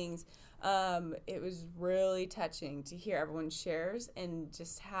meetings. It was really touching to hear everyone's shares and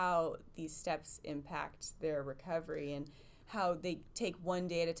just how these steps impact their recovery and how they take one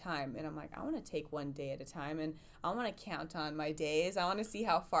day at a time. And I'm like, I want to take one day at a time, and I want to count on my days. I want to see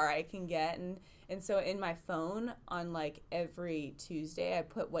how far I can get. And so in my phone, on like every Tuesday, I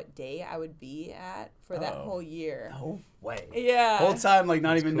put what day I would be at for that Oh. whole year. No way. Yeah. Whole time, like,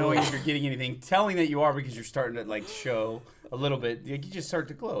 not even cool. knowing if you're getting anything, telling that you are, because you're starting to like show a little bit. Like, you just start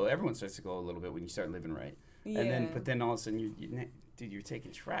to glow. Everyone starts to glow a little bit when you start living right. And then, Yeah. but then all of a sudden, dude, you're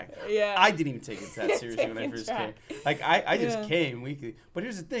taking track. Yeah. I didn't even take it that seriously when I Taking first track. came. Like, I just Yeah. came weekly. But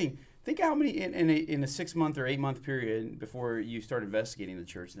here's the thing. Think how many in a 6 month or 8 month period before you start investigating the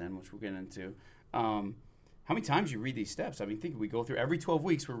church, then, which we're getting into. How many times you read these steps? I mean, think we go through every 12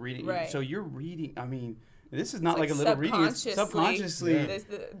 weeks. We're reading. Right. So you're reading. I mean, this is not It's like a little reading. It's subconsciously. Yeah.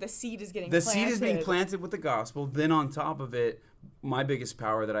 The seed is getting The planted. seed is being planted with the gospel. Then on top of it, my biggest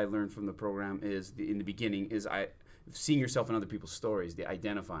power that I learned from the program is in the beginning is seeing yourself in other people's stories, the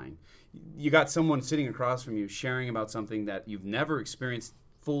identifying. You got someone sitting across from you sharing about something that you've never experienced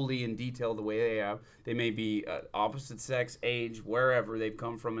fully in detail the way they have. They may be opposite sex, age, wherever they've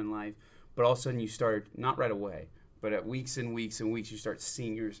come from in life. But all of a sudden you start, not right away, but at weeks and weeks and weeks, you start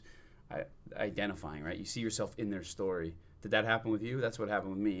seeing yours, identifying, right? You see yourself in their story. Did that happen with you? That's what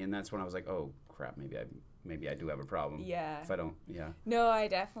happened with me. And that's when I was like, oh, crap, maybe I do have a problem. Yeah. If I don't, yeah. No, I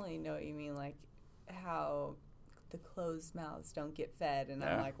definitely know what you mean. Like how the closed mouths don't get fed, and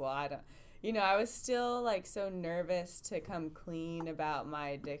I'm Yeah. like, well, I don't. I was still like so nervous to come clean about my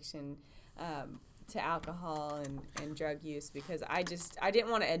addiction. to alcohol and drug use because I didn't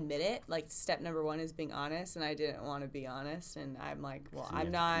want to admit it. Like step number 1 is being honest, and I didn't want to be honest. And I'm like, well, So you I'm have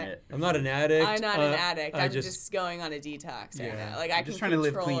to not. commit. I'm not an addict. I'm not an addict. I I'm just going on a detox right Yeah. now. Like I I'm can just trying to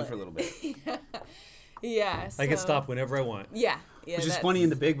live control clean it. for a little bit. Yeah. I can so- stop whenever I want. Yeah. Which is that's- funny in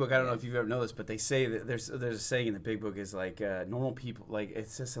the Big Book. I don't know if you've ever noticed, but they say that there's a saying in the Big Book is like normal people, like it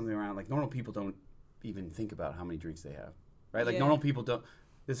says something around like normal people don't even think about how many drinks they have, right? Like Yeah. normal people don't.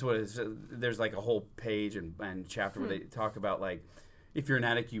 This is what it is. There's like a whole page and chapter where they talk about like if you're an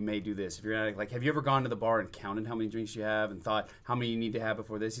addict, you may do this. If you're an addict, like have you ever gone to the bar and counted how many drinks you have and thought how many you need to have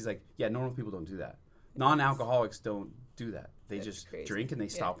before this? He's like, yeah, normal people don't do that. Non-alcoholics don't do that. They That's just crazy. drink and they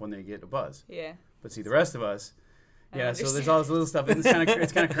stop when they get a buzz. Yeah. But see, the rest of us. I Yeah, so there's understand. all this little stuff. And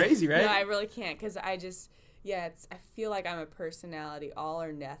it's kind of crazy, right? No, I really can't because I just I feel like I'm a personality, all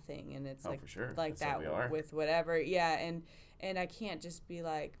or nothing, and it's Oh, like for sure. like That's how that we are. with whatever. Yeah, and I can't just be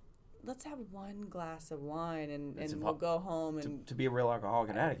like, let's have one glass of wine and It's we'll go home and to be a real alcoholic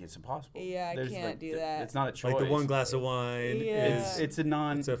and addict, it's impossible. Yeah, I can't do that. It's not a choice. Like the one glass of wine. Yeah. It's a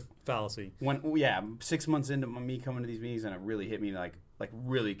non. It's a fallacy. 6 months into me coming to these meetings, and it really hit me like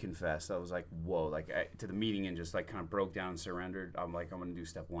really confessed. I was like, whoa, like to the meeting and just like kind of broke down and surrendered. I'm like, I'm gonna do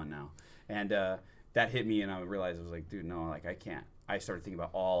step 1 now, and that hit me, and I realized I was like, dude, no, like I can't. I started thinking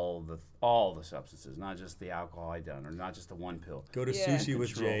about all the substances, not just the alcohol I done, or not just the one pill. Go to Yeah. sushi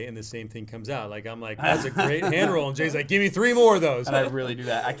with Control. Jay, and the same thing comes out. Like I'm like, that's a great hand roll, and Jay's like, give me 3 more of those. And I really do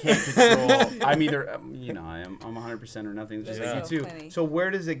that. I can't control. I'm either, I'm 100% or nothing. Just That's like so you too. funny. So where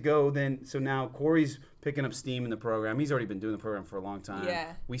does it go then? So now Corey's picking up steam in the program. He's already been doing the program for a long time.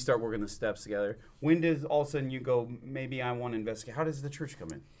 Yeah. We start working the steps together. When does all of a sudden you go, maybe I want to investigate? How does the church come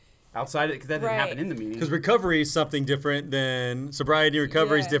in? Outside it, because that didn't happen Right. in the meeting. Because recovery is something different than sobriety.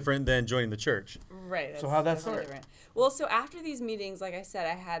 Recovery is Yeah. different than joining the church. right. So how'd that that's start? different. Well, so after these meetings, like I said,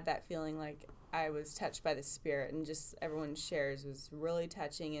 I had that feeling like I was touched by the Spirit, and just everyone's shares was really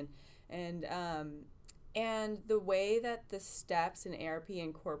touching, and the way that the steps in ARP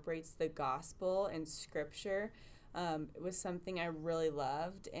incorporates the gospel and scripture it was something I really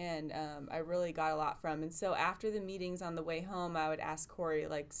loved, and I really got a lot from. And so after the meetings on the way home, I would ask Corey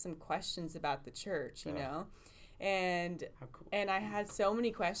like some questions about the church, you know, and How cool. and I had so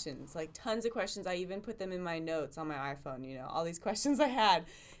many questions, like tons of questions. I even put them in my notes on my iPhone, you know, all these questions I had.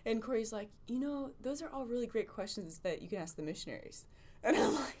 And Corey's like, you know, those are all really great questions that you can ask the missionaries. And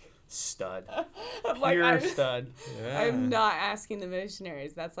I'm like, Stud. like, Pure I'm, stud. I'm not asking the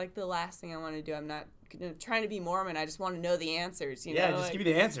missionaries. That's like the last thing I want to do. I'm not trying to be Mormon. I just want to know the answers, you know. Yeah, just like, give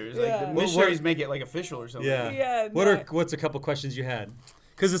me the answers. Yeah. Like the missionaries make it like official or something. Yeah. Yeah, What's a couple questions you had?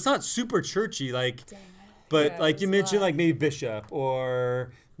 Because it's not super churchy, like, Dang it. but Yeah, like it you was a mentioned, lot. like maybe bishop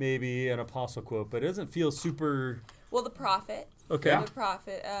or maybe an apostle quote, but it doesn't feel super. Well, the prophet. Okay. The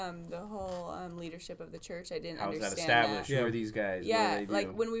prophet, the whole leadership of the church. I didn't How was that understand established? Yeah. Who are these guys? What do Yeah, they do?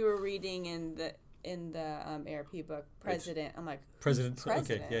 like when we were reading in the ARP book, president. I'm like, who's President- okay,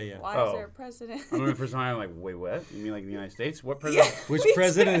 president? yeah, yeah. Why Oh. is there a president? I remember the first time I'm like, wait, what? You mean like the United States? What president? Which Me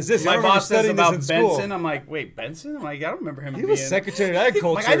president too. is this? I My remember boss says studying this about in school. Benson. I'm like, wait, Benson? I'm like, I don't remember him He being. was Secretary of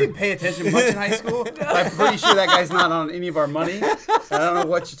Agriculture. Like, I didn't pay attention much in high school. I'm pretty sure that guy's not on any of our money. I don't know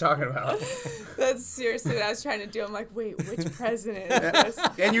what you're talking about. That's seriously what I was trying to do. I'm like, wait, which president is this?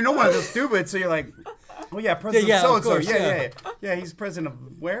 And you're one of those stupid, so you're like, oh yeah, president Yeah, so of and so. course, Yeah, yeah. He's president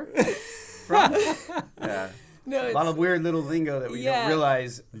of where? From? Yeah. No, A it's, lot of weird little lingo that we Yeah. don't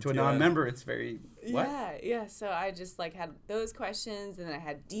realize to a Yeah. non-member. It's very what? yeah. So I just like had those questions, and then I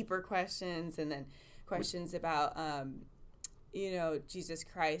had deeper questions, and then questions about you know, Jesus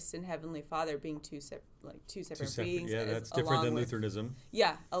Christ and Heavenly Father being two separate beings. Yeah, that's different along than with, Lutheranism.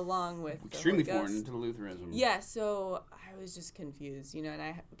 Yeah, along with Extremely the Holy foreign Ghost. to Lutheranism. Yeah, so I was just confused, you know, and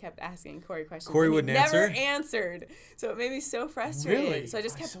I kept asking Corey questions. Corey and he wouldn't never answer? answered. So it made me so frustrated. Really? So I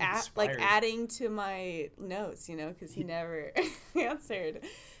just I'm kept so like inspired. adding to my notes, you know, because he never answered.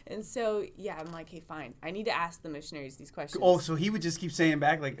 And so, yeah, I'm like, hey, fine. I need to ask the missionaries these questions. Oh, so he would just keep saying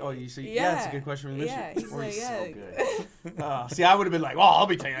back like, "Oh, you see, yeah, that's a good question for the Yeah, mission." he's Or like, he's yeah. so good. See, I would have been like, "Well, I'll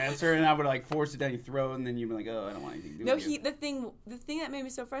be taking the answer," and I would like force it down your throat, and then you'd be like, "Oh, I don't want anything to do No, with you." the thing that made me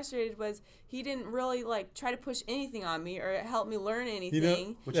so frustrated was he didn't really like try to push anything on me or help me learn anything. You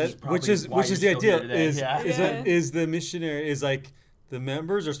know, Which that- is probably which is why which you're is the still here idea. today, Is yeah. is, Yeah. is the missionary is like the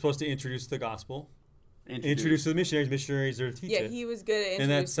members are supposed to introduce the gospel, introduce to the missionaries. Missionaries are to teach Yeah, it. he was good at And introducing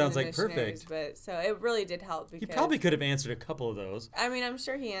that sounds the like missionaries, perfect. But so it really did help because He probably could have answered a couple of those. I mean, I'm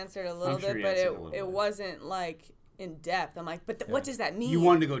sure he answered a little I'm sure bit, he but answered a little it bit. wasn't like in depth. I'm like, but what does that mean? You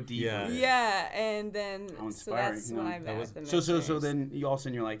wanted to go deeper. Yeah. Yeah, and then How so inspiring, that's you when know, I that met the So missionaries. then you all of a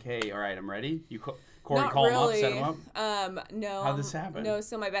sudden you're like, hey, all right, I'm ready. Corey Not call really. him up, set him up. No. How'd this happen? No,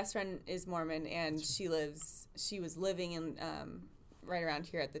 so my best friend is Mormon, and she was living in right around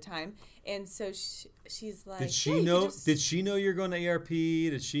here at the time, and so she's like, Did she "Yeah, you know? could just-" Did she know you're going to ARP?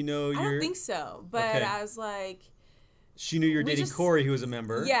 Did she know I you're? don't think so, but Okay. I was like, She knew you were We dating just- Corey, who was a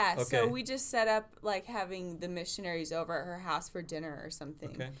member. yeah. Okay. So we just set up like having the missionaries over at her house for dinner or something.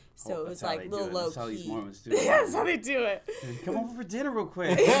 Okay. So it was That's how they like do little it. low That's how these key. Mormons do it. Yeah, that's how they do it. Come over for dinner real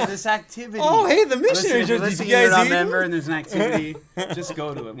quick. There's this activity. Oh, hey, the missionaries Listen, are. Did listen, you guys you're not a eat? member and there's an activity. Just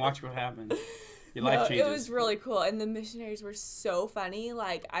go to it and watch what happens. Your life No, changes. it was really cool, and the missionaries were so funny.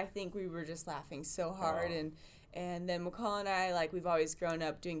 Like I think we were just laughing so hard, and then McCall and I, like we've always grown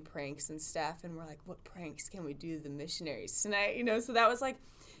up doing pranks and stuff, and we're like, what pranks can we do to the missionaries tonight? You know, so that was like,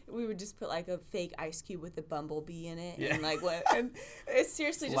 we would just put like a fake ice cube with a bumblebee in it, and like what, and it's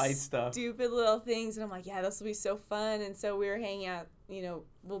seriously just Light stuff. stupid little things, and I'm like, yeah, this will be so fun, and so we were hanging out, you know,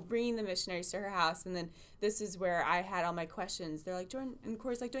 we'll bring the missionaries to her house, and then this is where I had all my questions. They're like, Jordan, and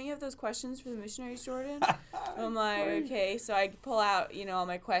Corey's like, don't you have those questions for the missionaries, Jordan? I'm like, okay, so I pull out, you know, all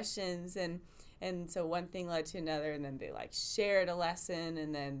my questions, and so one thing led to another, and then they like shared a lesson,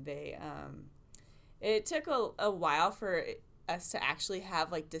 and then they, it took a while for us to actually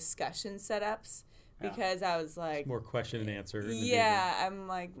have like discussion setups, because I was like, More question and answer. in the yeah, I'm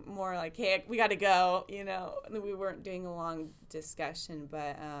like more like, hey, we got to go, you know. We weren't doing a long discussion,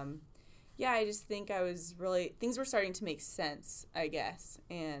 but yeah, I just think I was really, things were starting to make sense, I guess.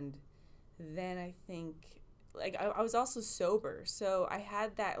 And then I think, like, I was also sober, so I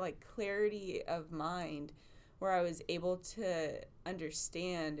had that like clarity of mind where I was able to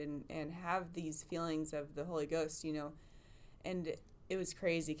understand and have these feelings of the Holy Ghost, you know. And it was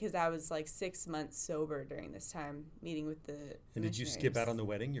crazy because I was like 6 months sober during this time, meeting with the And did you skip missionaries. out on the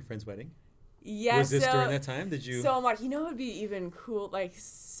wedding, your friend's wedding? Yeah, Was this so, during that time? Did you? So I'm like, you know, it would be even cool, like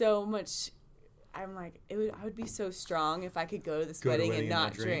so much. I'm like, I would be so strong if I could go to this Go to a wedding wedding and and not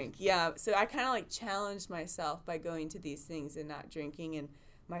not drink. drink. Yeah, so I kind of like challenged myself by going to these things and not drinking, and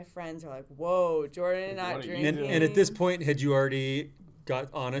my friends are like, "Whoa, Jordan, not What are you drinking." and at this point, had you already got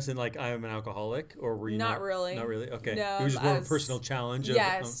honest and like, I'm an alcoholic, or were you Not really. Not really. Okay. No, it was just I more of a was- personal challenge.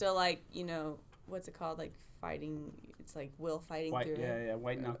 yeah, Of, it's still like, you know, what's it called, like fighting. It's like will fighting White, through it. yeah,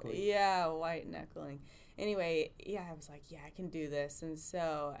 white knuckling. Yeah, white knuckling. Anyway, yeah, I was like, yeah, I can do this. And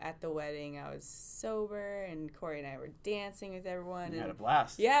so at the wedding, I was sober, and Corey and I were dancing with everyone. You had a And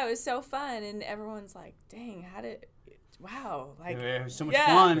blast. yeah, it was so fun. And everyone's like, dang, wow. Like, It was so much yeah.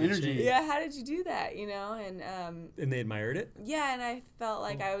 fun, energy. yeah, how did you do that? You know? And and they admired it. yeah, and I felt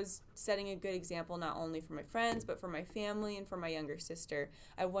like I was setting a good example not only for my friends, but for my family and for my younger sister.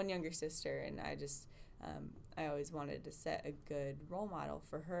 I have one younger sister, and I just, I always wanted to set a good role model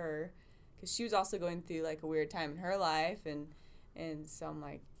for her, because she was also going through like a weird time in her life, and so I'm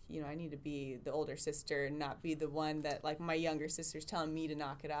like, you know, I need to be the older sister and not be the one that like my younger sister's telling me to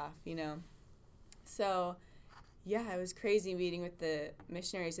knock it off, you know? So yeah, it was crazy meeting with the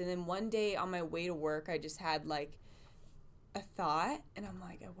missionaries. And then one day on my way to work, I just had like a thought, and I'm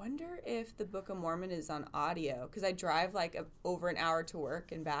like, I wonder if the Book of Mormon is on audio, because I drive like over an hour to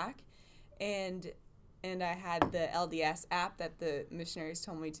work and back, and I had the LDS app that the missionaries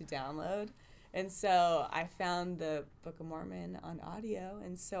told me to download, and so I found the Book of Mormon on audio,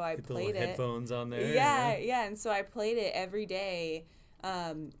 and so I Get the little played it. headphones on there. Yeah, and so I played it every day,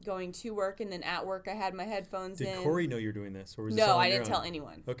 going to work, and then at work I had my headphones Did in. Corey know you were doing this, or was this No, all on I your didn't own? tell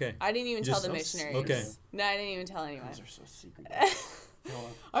anyone. Okay. I didn't even tell Just- the missionaries. okay. No, I didn't even tell anyone. Those are so secret.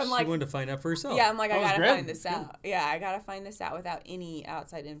 I'm She like, wanted to find out for herself. yeah, I'm like, I That was gotta great. find this out. Yeah, I gotta find this out without any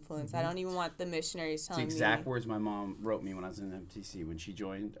outside influence. I don't even want the missionaries It's the telling exact me. words my mom wrote me when I was in MTC when she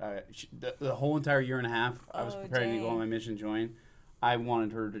joined. The whole entire year and a half, I was Oh, preparing to go dang. on my mission join. I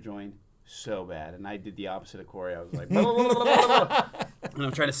wanted her to join so bad, and I did the opposite of Corey. I was like, blah, blah, blah, blah, blah, blah. And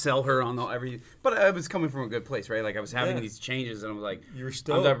I'm trying to sell her on everything, but I was coming from a good place, right? Like I was having Yeah. these changes, and I was like, You were I'm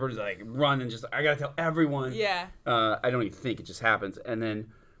stoked. that person like run and just I gotta tell everyone. Yeah. I don't even think it just happens, and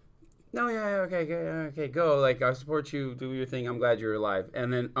then. No, yeah, okay, go. Like, I support you. Do your thing. I'm glad you're alive.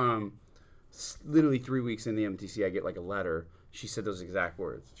 And then, literally 3 weeks in the MTC, I get like a letter. She said those exact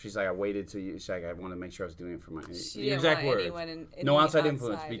words. She's like, I waited till you. She's like, I want to make sure I was doing it for my. She the didn't exact want words. anyone in, No any outside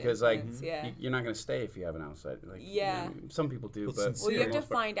influence because influence, yeah. you're not gonna stay if you have an outside. Like, Yeah. some people do, Well, but Well, you have for to the most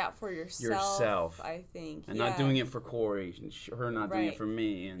find out for yourself. Yourself. I think. and yeah. not doing it for Corey, and her not doing Right. it for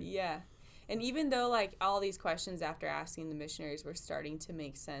me, and Yeah. And even though like all these questions after asking the missionaries were starting to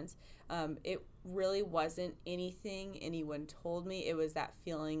make sense, it really wasn't anything anyone told me. It was that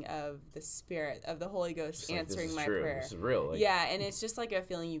feeling of the Spirit, of the Holy Ghost Like, answering this is my true. prayer. This is real. Like, Yeah, and it's just like a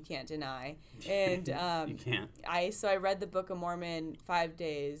feeling you can't deny. And you can't. I read the Book of Mormon 5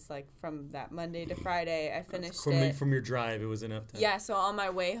 days, like from that Monday to Friday. I finished it. From your drive, it was enough time. Yeah, so on my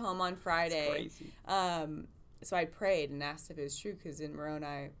way home on Friday, Crazy. so I prayed and asked if it was true because in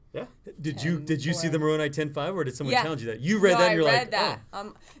Moroni. Yeah. Did you see 10:4. the Moroni 10:5, or did someone Yeah. challenge you that? You read that and you're I like, read that.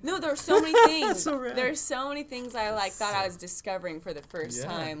 oh. No, there were so many things. So rad. There's so many things I like thought I was discovering for the first Yeah.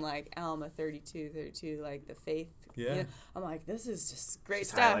 time, like Alma 32, like the faith. Yeah. You know, I'm like, this is just great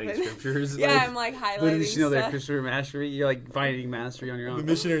Just stuff. highlighting And- scriptures. yeah, like, I'm like highlighting little did you know that stuff. Christopher mastery? You're like finding mastery on your The own.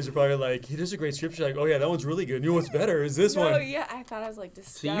 missionaries are probably like, hey, there's a great scripture. Like, oh yeah, that one's really good. You know what's better is this No, one. yeah, I thought I was like So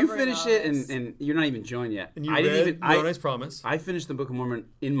discovering you finish all it, this. and you're not even joined yet. And you I read didn't even. Moroni's promise. I finished the Book of Mormon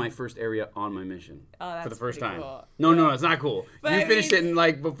in my first area on my mission Oh, that's for the first pretty time. cool. No, it's not cool. But you I finished mean- it in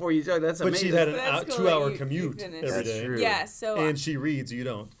like before you joined. That's But amazing. she had an That's cool 2-hour that you commute finished. every That's day. true. Yeah, so And she reads, you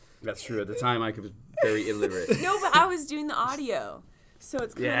don't. That's true. At the time, I was very illiterate. no, but I was doing the audio, so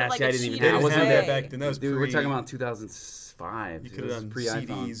it's kind Yeah, of like see, I a didn't even cheater's have- I wasn't way. there back then. That was Dude, we're pre- talking about 2005. You It could was have done pre-iPhone.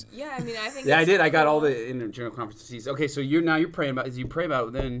 CDs. Yeah, I mean, I think. Yeah, I it's did. I got all cool. the general conferences. Okay, so you're praying about. As you pray about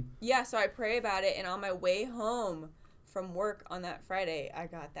it, then Yeah, so I pray about it, and on my way home from work on that Friday, I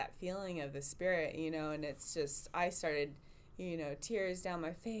got that feeling of the Spirit, and it's just, I started, tears down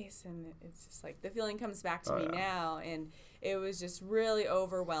my face, and it's just like, the feeling comes back to me yeah. now, and it was just really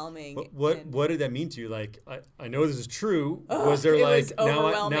overwhelming. What did that mean to you? Like, I know this is true. Oh, was there it like, was now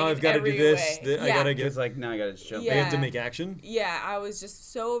overwhelming I've got to do every this, way. I Yeah. got to get, it's like now I gotta just jump. Yeah. I have to make action? Yeah, I was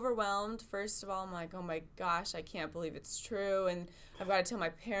just so overwhelmed. First of all, I'm like, oh my gosh, I can't believe it's true. And I've got to tell my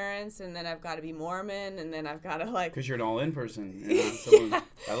parents, and then I've got to be Mormon, and then I've got to like. Because you're an all-in person. Someone,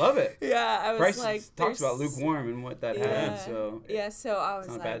 I love it. Yeah, I was Christ like. talks about there's- lukewarm and what that Yeah. had. So Yeah, so I was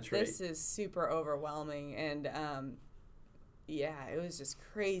not a bad like, trait. this is super overwhelming. And yeah, it was just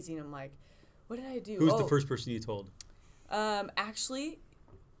crazy. And I'm like, what did I do? Who's the first person you told? Actually,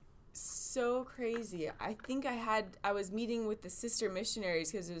 so crazy. I think I was meeting with the sister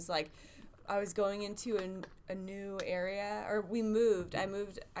missionaries because it was like I was going into a new area, or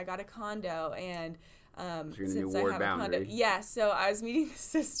I got a condo, and you're in a new since I ward have a condo, boundary. yeah, so I was meeting the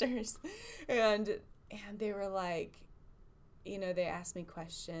sisters, and they were like, they asked me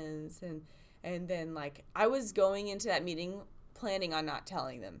questions, and then like I was going into that meeting planning on not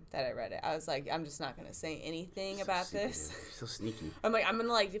telling them that I read it. I was like, I'm just not going to say anything about this. So sneaky. I'm like, I'm going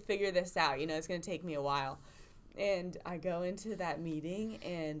to like figure this out. It's going to take me a while. And I go into that meeting,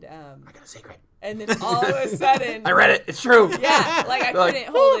 and I got a secret. and then all of a sudden, I read it. It's true. yeah, like I They're like,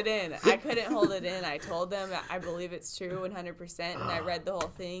 couldn't hold it in. I couldn't hold it in. I told them I believe it's true 100%, and I read the whole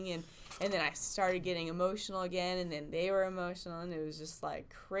thing, and then I started getting emotional again, and then they were emotional, and it was just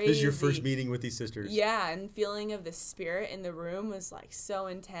like crazy. This is your first meeting with these sisters. Yeah, and feeling of the Spirit in the room was like so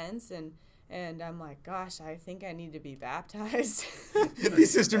intense, and I'm like, gosh, I think I need to be baptized.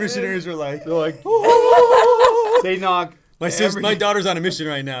 These sister missionaries were like, They're like, they knock. my daughter's on a mission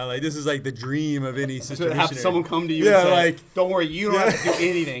right now. Like, this is like the dream of any sister To have missionary. someone come to you Yeah, and say, like- don't worry, you don't have to do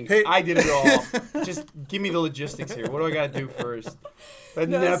anything. Hey. I did it all. Just give me the logistics here. What do I got to do first? That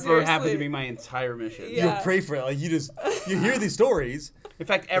No, never happened to seriously. me my entire mission. Yeah. You pray for it. Like, you hear these stories. In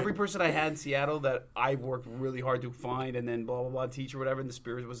fact, every person I had in Seattle that I worked really hard to find and then blah, blah, blah, teach or whatever, and the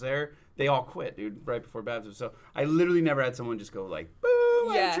Spirit was there, they all quit, dude, right before baptism. So I literally never had someone just go like, boo,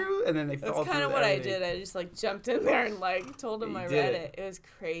 Yeah. I'm true, and then they That's fall kind of through what I everything. did. I just like jumped in there and like told him You I did read it. it. It was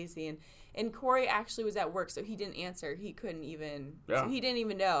crazy, and Corey actually was at work, so he didn't answer. He couldn't even. Yeah. So he didn't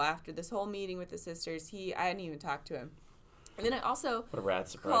even know after this whole meeting with the sisters. I hadn't even talked to him. And then I also What a rad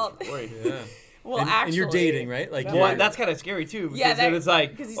surprise Called- for Corey. Yeah. well and, actually and you're dating, right? Like, Well, Well, you're- that's kind of scary too. Because yeah, then it's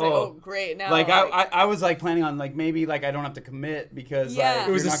like, because he's like, oh great now. Like I was like planning on like maybe like I don't have to commit because Yeah. like,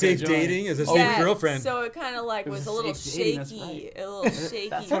 It was you're a not gonna safe join. dating, as a safe yeah, girlfriend. So it kind of like It was was a a little safe dating, that's shaky, right. a little shaky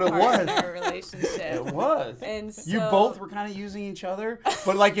That's what it part of was. our relationship. It was. And so, You both were kind of using each other,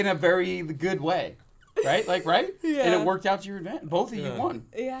 but like in a very good way, right? Like right? Yeah. And it worked out to your advantage. Both of you Yeah. won.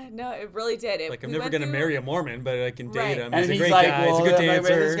 Yeah, no, it really did. like, I'm never going to marry a Mormon, but I can date Right. him. And He's a he's great like, guy. well, He's a good I married this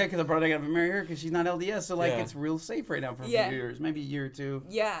dancer. guy because I'm probably gonna marry her because she's not LDS, so like Yeah. it's real safe right now for a Yeah. few years, maybe a year or two.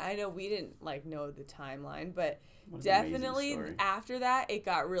 Yeah, I know we didn't like know the timeline, but What an amazing definitely story. after that it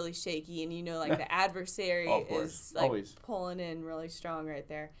got really shaky, and like the adversary Oh, of course. is like Always. pulling in really strong right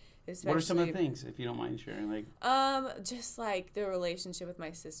there. What are some of the Especially- things, if you don't mind sharing? Like, just like the relationship with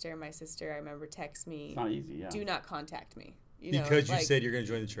my sister. My sister, I remember, text me, it's not easy, yeah. "Do not contact me." You know, Because you like, said you're going to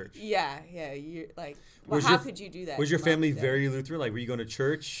join the church. Yeah, you're like, well, Was how your- could you do that? Was your to Mom family and Dad? very Lutheran? Like, were you going to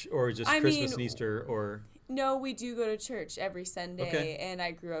church or just I Christmas mean, and Easter or? No, we do go to church every Sunday, Okay. and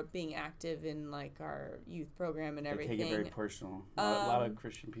I grew up being active in like our youth program and They everything. take it very personal. A lot of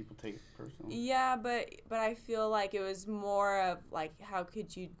Christian people take it personal. Yeah, but I feel like it was more of like, how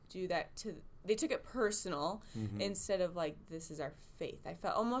could you do that to? They took it personal instead of like, this is our faith. I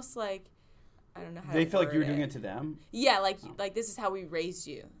felt almost like, I don't know how. They to feel like you were word doing it to them. Yeah, like this is how we raised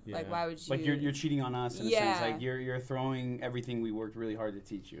you. Yeah. Like, why would you? Like you're cheating on us in a Yeah. sense. Like you're throwing everything we worked really hard to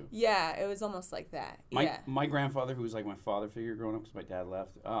teach you. Yeah, it was almost like that. My my grandfather, who was like my father figure growing up, because my dad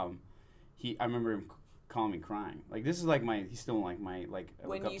left. I remember him calling me crying. Like this is like he's still like my like. I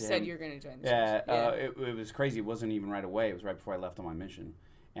When look up you to said him. you're going to join the Yeah, church. it was crazy. It wasn't even right away. It was right before I left on my mission.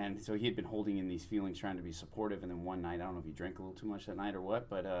 And so he had been holding in these feelings, trying to be supportive. And then one night, I don't know if he drank a little too much that night or what,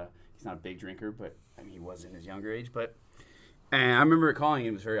 but he's not a big drinker, but I mean, he was in his younger age. And I remember it calling.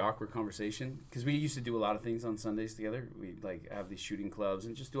 It was a very awkward conversation because we used to do a lot of things on Sundays together. We'd like have these shooting clubs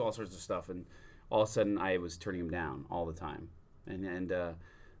and just do all sorts of stuff. And all of a sudden, I was turning him down all the time. And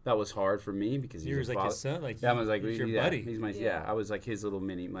that was hard for me because You he's were his like father. his son, like Yeah, I was like, he's your yeah, buddy. He's my Yeah. I was like his little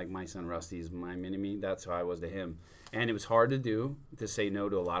mini, like my son Rusty is my mini me. That's how I was to him, and it was hard to do to say no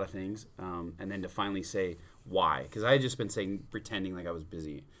to a lot of things, and then to finally say why, because I had just been pretending like I was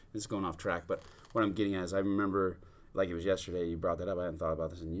busy. This is going off track, but what I'm getting at is I remember like it was yesterday. You brought that up. I hadn't thought about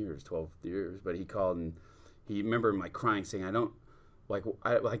this in years, 12 years, but he called and he remembered my crying, saying I don't like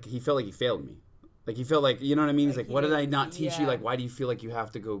he felt like he failed me. Like he felt like, you know what I mean? He's Like like, what he did I didn't- not teach you? yeah. Like, why do you feel like you have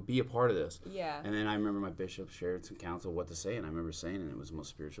to go be a part of this? Yeah. And then I remember my bishop shared some counsel what to say, and I remember saying it, and it was the most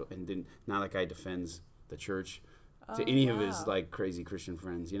spiritual. And then not like guy defends the church to any of his wow. like crazy Christian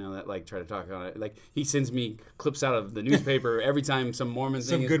friends, you know, that like try to talk on it. Like he sends me clips out of the newspaper every time some Mormon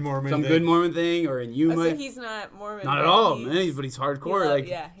Some thing, good Mormon some thing. good Mormon thing, or in Yuma. So he's not Mormon. Not at but all, he's- man. But he's hardcore. he lo- Like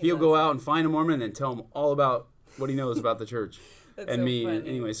yeah, he he'll go loves out and find a Mormon and then tell him all about what he knows about the church. That's And so me, funny.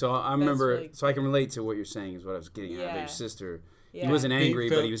 anyway. So I remember, really so I can relate to what you're saying is what I was getting at. About Yeah. your sister, Yeah. he wasn't He angry,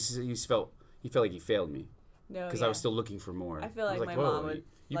 but felt- he felt like he failed me No, because yeah. I was still looking for more. I feel was like my whoa, mom would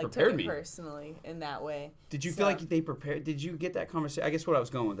you like prepared took it me. personally in that way. Did you So- feel like they prepared? Did you get that conversation? I guess what I was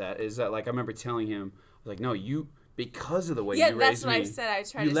going with that is that like I remember telling him, I was like, no, you because of the way Yeah, you that's raised what me. I said. I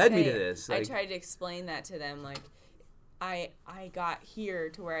tried you to led say, me to this. I Like, tried to explain that to them. Like, I got here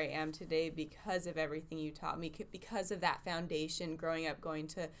to where I am today because of everything you taught me, because of that foundation. Growing up, going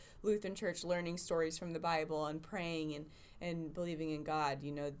to Lutheran church, learning stories from the Bible, and praying and believing in God.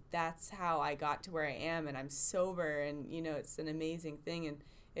 You know, that's how I got to where I am, and I'm sober, and you know, it's an amazing thing.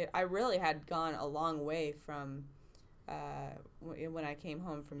 And I really had gone a long way from. When I came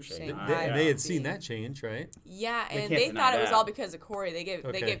home from Shanghai. They had being- seen that change, right? Yeah, They and can't they deny thought it was that. all because of Corey. They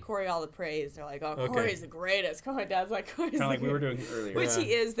Okay. gave Corey all the praise. They're like, "Oh, Okay. Corey's the greatest." My dad's like, "Corey's kind of the like we were greatest." doing earlier. Which Yeah.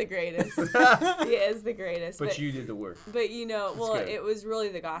 he is the greatest. He is the greatest. But you did the work. But you know, well, good. it was really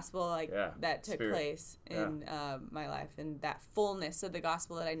the gospel Yeah, that took spirit. place in my life, and that fullness of the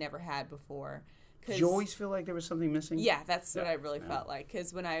gospel that I never had before. Did you always feel like there was something missing? Yeah, that's what Yeah, I really yeah. felt like.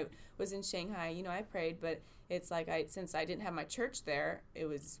 Because when I was in Shanghai, you know, I prayed, but it's like since I didn't have my church there, it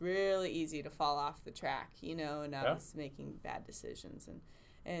was really easy to fall off the track, you know, and I Yeah. was making bad decisions.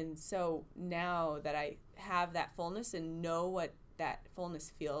 And so now that I have that fullness and know what that fullness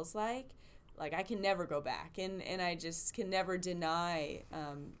feels like I can never go back. And I just can never deny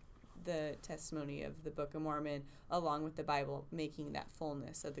the testimony of the Book of Mormon along with the Bible, making that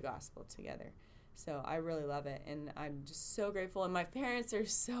fullness of the gospel together. So I really love it, and I'm just so grateful. And my parents are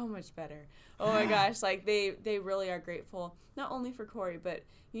so much better. Oh my gosh, like they really are grateful, not only for Corey, but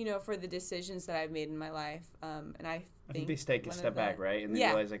you know, for the decisions that I've made in my life. And I think they take a one of step back, the- right? And they Yeah.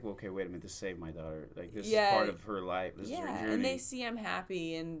 realize, like, well, okay, wait a minute, this saved my daughter. Like, this Yeah. is part of her life. This is her journey. and they see I'm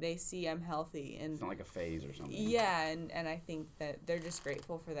happy, and they see I'm healthy, and It's not like a phase or something. yeah, and I think that they're just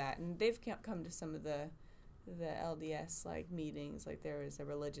grateful for that, and they've come to some of the LDS like meetings. Like there was a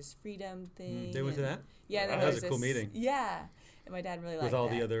religious freedom thing. They went to and- that? Yeah, and then That there was a cool this- meeting. Yeah, and my dad really liked With all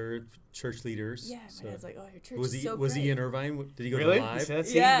that. the other church leaders. Yeah, my So- dad's like, "Oh, your church was is he so was great." he in Irvine? Did he go Really? to live?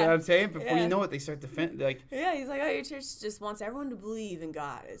 That's Yeah. what I'm saying. Before Yeah. you know it, they start defend. Like, Yeah, he's like, "Oh, your church just wants everyone to believe in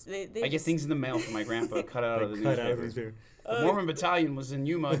God." They I get just- things in the mail from my grandpa cut out of the Cut out of newspaper. his The Mormon battalion was in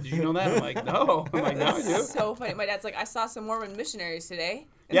Yuma. Did you know that? I'm like, no. I'm like, no, I do. So funny. My dad's like, "I saw some Mormon missionaries today."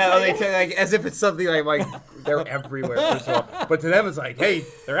 And Yeah, so- they say, like as if it's something like they're everywhere. First of all, but to them it's like, hey,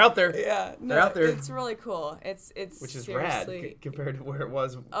 they're out there. yeah, no, They're out there. It's really cool. It's Which is rad seriously. compared to where it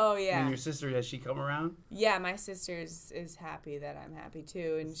was. Oh yeah, When your sister, has she come around? yeah. My sister is happy that I'm happy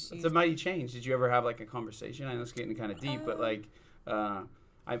too, and she's It's a mighty change. Did you ever have like a conversation? I know it's getting kind of deep, but like,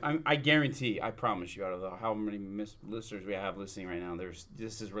 I guarantee, I promise you, out of how many listeners we have listening right now,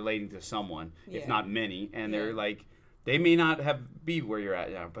 this is relating to someone, if not many, and they're like, they may not be where you're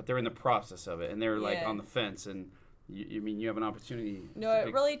at now, but they're in the process of it, and they're like on the fence, and you have an opportunity. No,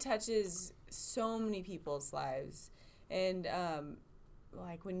 it really touches so many people's lives, and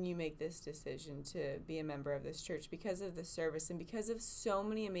like when you make this decision to be a member of this church because of the service and because of so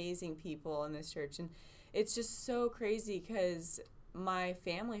many amazing people in this church, and it's just so crazy because my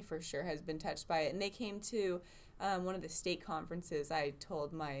family for sure has been touched by it, and they came to one of the state conferences. I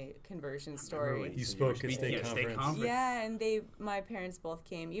told my conversion story. You spoke at state conference. Yeah, and my parents both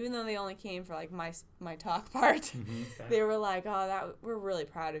came, even though they only came for like my talk part. They were like, "Oh, we're really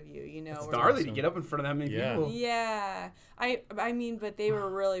proud of you." You know, it's gnarly to get up in front of that many people. Yeah, I mean, but they were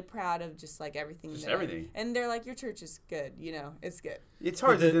really proud of just like everything. Just everything. And they're like, "Your church is good. You know, it's good." It's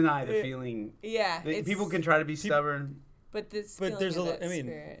hard to deny the feeling. Yeah, people can try to be stubborn. But there's I mean,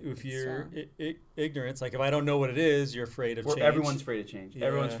 if you're ignorance, like if I don't know what it is, you're afraid of change. Everyone's afraid of change. Yeah.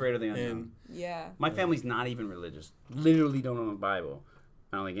 Everyone's afraid of the unknown. My family's not even religious. Literally don't know the Bible.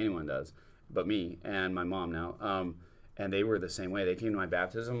 I don't think anyone does, but me and my mom now. And they were the same way. They came to my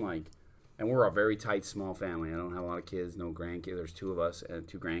baptism, and we're a very tight, small family. I don't have a lot of kids, no grandkids. There's 2 of us and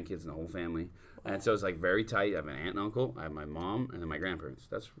 2 grandkids in the whole family. Wow. And so it's like very tight. I have an aunt and uncle. I have my mom and then my grandparents.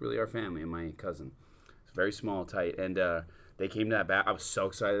 That's really our family and my cousin. Very small, tight, and they came to that I was so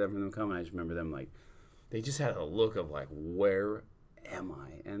excited for them to come, and I just remember them they just had a look of where am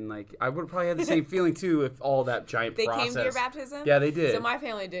I? And I would have probably had the same feeling too if all that giant process. They came to your baptism? Yeah, they did. So my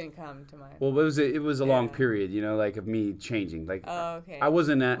family didn't come to mine. Well, it was a long period, of me changing. Oh, okay. I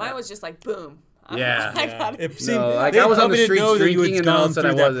wasn't at. Mine was just boom. Yeah. I got it. It seemed, I was on the street drinking, and all of a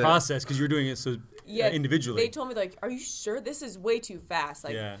sudden I wasn't. Process because you were doing it so. Individually. They told me are you sure this is way too fast?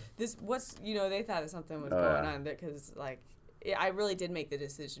 This what's they thought something was going on because I really did make the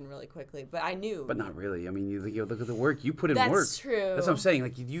decision really quickly, but I knew. But not really. I mean, you look at the work you put in. That's work. That's true. That's what I'm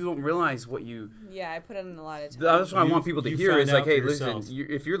saying. You don't realize what you. Yeah, I put in a lot of time. That's what I want people to hear is hey, listen.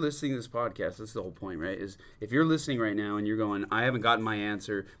 If you're listening to this podcast, that's the whole point, right? Is if you're listening right now and you're going, I haven't gotten my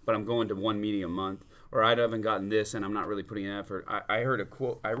answer, but I'm going to one meeting a month, or I haven't gotten this and I'm not really putting in effort. I heard a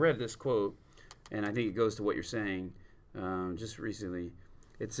quote. I read this quote. And I think it goes to what you're saying just recently.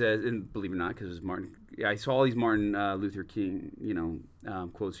 It says, and believe it or not, because it was Martin. I saw all these Martin Luther King,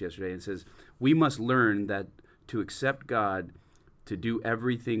 quotes yesterday. And it says, we must learn that to accept God, to do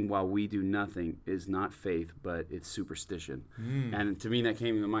everything while we do nothing is not faith, but it's superstition. And to me, that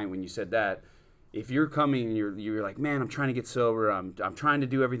came to mind when you said that. If you're coming and you're like, man, I'm trying to get sober, I'm trying to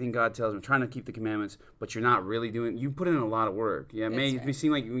do everything God tells me, I'm trying to keep the commandments, but you're not really doing. You put in a lot of work. Yeah, it may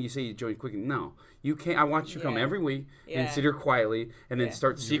seem like when you say you join quickly. No, you can't. I watch you come every week and sit here quietly and then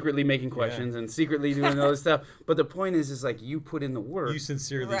start secretly making questions and secretly doing all this stuff. But the point is you put in the work. You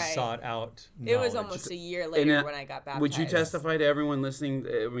sincerely sought out knowledge. It was almost a year later when I got baptized. Would you testify to everyone listening?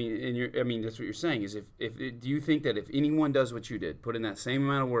 I mean, that's what you're saying. Is if do you think that if anyone does what you did, put in that same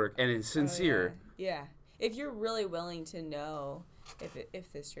amount of work and is sincere? Yeah. If you're really willing to know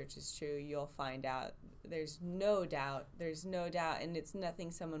if this church is true, you'll find out. There's no doubt. And it's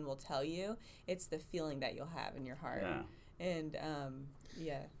nothing someone will tell you. It's the feeling that you'll have in your heart. Yeah. And,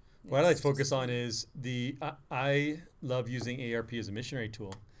 What I like to focus on is I love using ARP as a missionary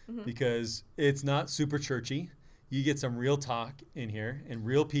tool because it's not super churchy. You get some real talk in here and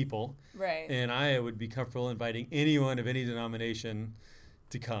real people. Right. And I would be comfortable inviting anyone of any denomination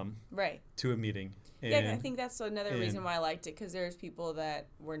to come to a meeting. And, I think that's another reason why I liked it, because there's people that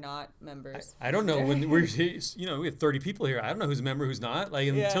were not members. I don't know when we have 30 people here. I don't know who's a member, who's not.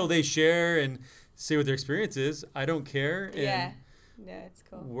 Until they share and say what their experience is, I don't care. And it's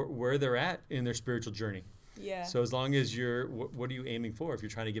cool. Where they're at in their spiritual journey. Yeah. So as long as what are you aiming for? If you're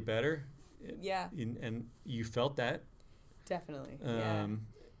trying to get better. Yeah. And you felt that. Definitely.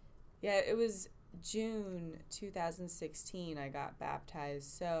 It was June 2016 I got baptized,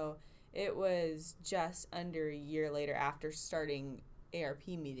 so it was just under a year later after starting ARP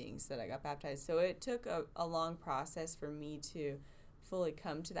meetings that I got baptized. So it took a long process for me to fully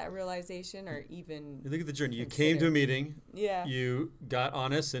come to that realization, or even look at the journey. You came to a meeting. Yeah. You got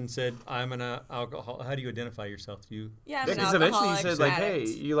honest and said, "I'm an alcoholic." How do you identify yourself? I'm an because eventually you said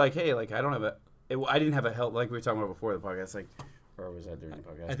I don't have I didn't have a help, like we were talking about before the podcast, or was that during the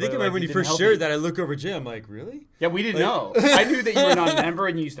podcast? I think I remember when you first shared that. I look over Jim, I'm like, really? Yeah, we didn't know. I knew that you were not a member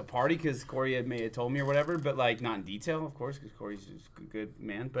and you used to party because Corey may have told me or whatever, but not in detail, of course, because Corey's a good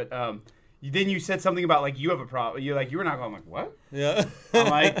man. But then you said something about you have a problem. You were not going. I'm like, what? Yeah. I'm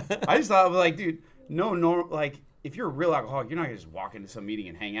like, I just thought dude, no, if you're a real alcoholic, you're not gonna just walk into some meeting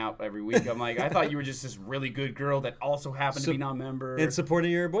and hang out every week. I'm like, I thought you were just this really good girl that also happened to be non-member. And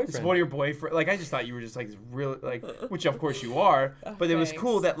supporting your boyfriend. Supporting your boyfriend. Like, I just thought you were just like this real, like, which of course you are. But it was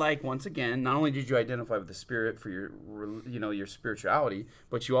cool that, like, once again, not only did you identify with the spirit for your, your spirituality,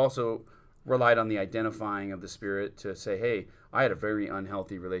 but you also relied on the identifying of the spirit to say, hey, I had a very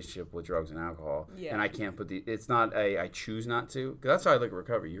unhealthy relationship with drugs and alcohol, and I can't put it's not I choose not to. Because that's how I look at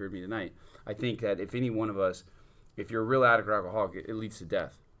recovery. You heard me tonight. I think that if any one of us, if you're a real addict or alcoholic, it leads to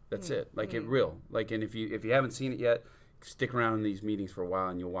death. That's it. Like, it real. Like, and if you haven't seen it yet, stick around in these meetings for a while,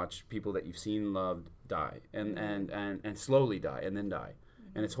 and you'll watch people that you've seen and loved die, and slowly die, and then die.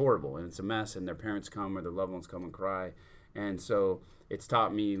 And it's horrible, and it's a mess, and their parents come or their loved ones come and cry. And so it's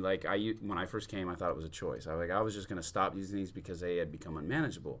taught me, like, when I first came, I thought it was a choice. I was just going to stop using these because they had become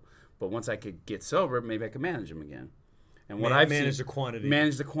unmanageable. But once I could get sober, maybe I could manage them again. And what I've manage seen, the quantity,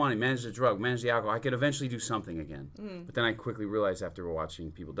 manage the drug, manage the alcohol. I could eventually do something again. But then I quickly realized after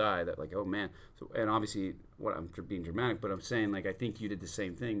watching people die that, like, oh man. So, and obviously, I'm being dramatic, but I'm saying, like, I think you did the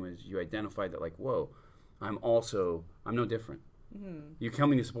same thing. Was you identified that, like, whoa, I'm no different. You're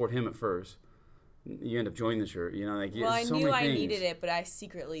coming to support him at first. You end up joining the church, like. Well, I so knew many I things. needed it, but I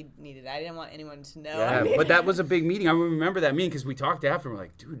secretly needed it. I didn't want anyone to know. Yeah, but that was a big meeting. I remember that meeting because we talked after. And we're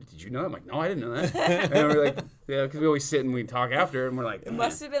like, dude, did you know? I'm like, no, I didn't know that. And we're like, yeah, because we always sit and we talk after, and we're like, It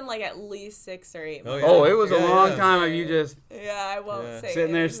must have been like at least 6 or 8 months. Oh, it was a long time of you just I won't say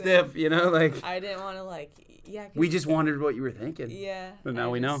sitting there anything. stiff, like. I didn't want to, like, 'cause We just wondered what you were thinking. Yeah. But now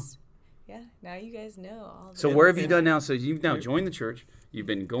we know. Yeah, now you guys know all. So where have you done now? So you've now joined the church. You've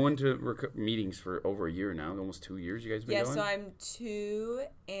been going to meetings for over a year now, almost 2 years. You guys been going? Yeah, so I'm 2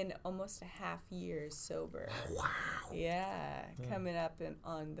 and almost a half years sober. Wow. Yeah, coming up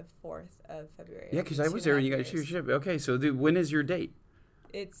on the 4th of February. Yeah, because I was there and you got your ship. Okay, so when is your date?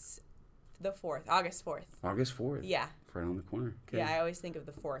 It's the 4th, August 4th. August 4th. Yeah. Right on the corner. Okay. Yeah, I always think of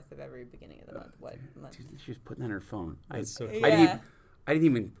the 4th of every beginning of the month. What month? She's putting that on her phone. That's so cool. Yeah. I didn't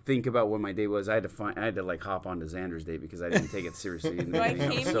even think about what my day was. I had to like hop onto Xander's day because I didn't take it seriously. No, I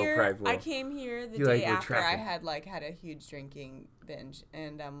came so here. prideful. I came here the You, day like, were after I tracking. had a huge drinking binge,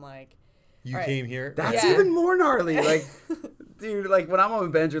 and I'm like, You All right. came here. That's Yeah. even more gnarly. Like, dude, like when I'm on a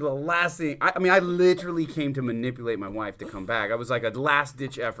bender, the last thing I literally came to manipulate my wife to come back. I was like a last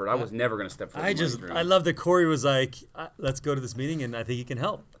ditch effort. I was never gonna step foot. I love that Corey was like, let's go to this meeting and I think he can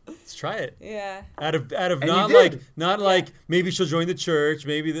help. Let's try it. yeah. Out of And not you did. like maybe she'll join the church,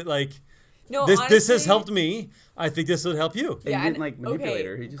 maybe that like No, this has honestly- Oh, helped me. I think this would help you. And you didn't like manipulate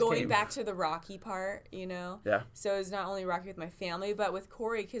her. He just going came. back to the rocky part, Yeah. So it's not only rocky with my family, but with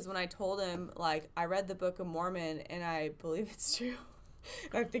Corey, because when I told him, like, I read the Book of Mormon and I believe it's true,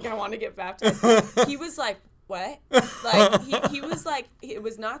 and I think I want to get baptized. He was like, "What?" Like he was like, it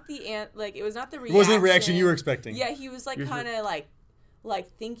was not the it was not the reaction. It wasn't the reaction you were expecting. Yeah, he was like kind of like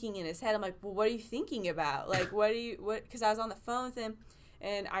thinking in his head. I'm like, well, what are you thinking about? Like, what? Because I was on the phone with him.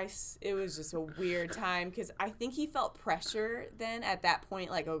 And it was just a weird time because I think he felt pressure then at that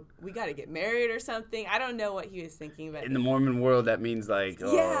point, like, oh, we got to get married or something. I don't know what he was thinking, but In the Mormon world, that means like,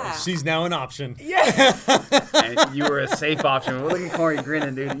 oh, Yeah. She's now an option. yeah, and you were a safe option. Look at Corey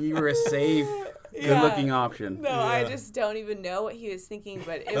grinning, dude. You were a safe, good-looking option. No, I just don't even know what he was thinking,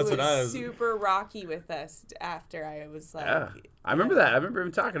 but it That's what I was was- super rocky with us after I was like, Yeah, I remember that. I remember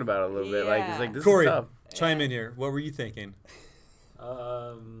him talking about it a little bit. Like, it's like this Corey, is tough. chime in here. What were you thinking?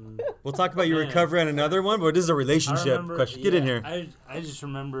 We'll talk about your recovery on another one, but this is a relationship question. Get in here. I just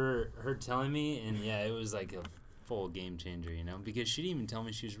remember her telling me, and yeah, it was like a full game changer, because she didn't even tell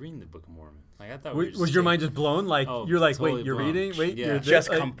me she was reading the Book of Mormon. Like I thought. We were Was your mind just blown? Like Oh, you're like, totally wait, you're blown. reading? Wait, Yeah. you're Just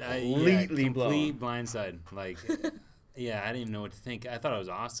like, completely complete blindside. Like, yeah, I didn't even know what to think. I thought it was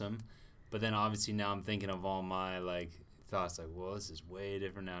awesome, but then obviously now I'm thinking of all my thoughts. Like, well, this is way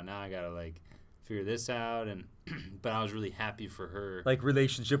different now. Now I gotta figure this out, and but I was really happy for her. like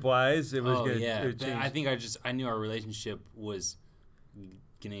relationship wise, it was Oh good. yeah, It but changed. I think I knew our relationship was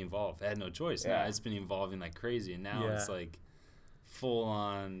gonna evolve. I had no choice. Now Yeah. it's been evolving like crazy, and now Yeah. it's like full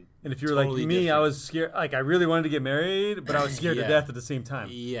on. And if you were totally like me, I different. was scared. Like I really wanted to get married, but I was scared to Yeah. death at the same time.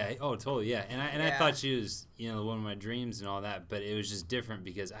 Yeah. Oh, totally. Yeah. And I Yeah. thought she was one of my dreams and all that, but it was just different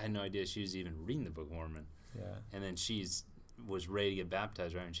because I had no idea she was even reading the Book of Mormon. Yeah. And then was ready to get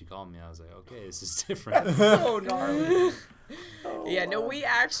baptized right when she called me. I was like, okay, this is different. So gnarly. yeah, no, we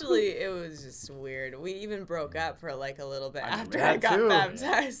actually, it was just weird. We even broke up for a little bit after I that got too.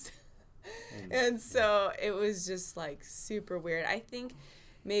 baptized. And so it was just super weird. I think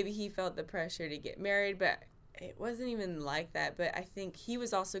maybe he felt the pressure to get married, but it wasn't even like that, but I think he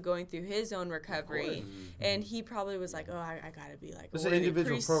was also going through his own recovery, and he probably was like, oh, I gotta be like. It's an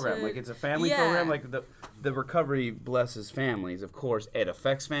individual program, like it's a family program. Like the recovery blesses families. Of course, it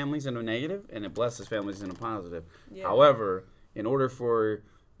affects families in a negative, and it blesses families in a positive. Yeah. However, in order for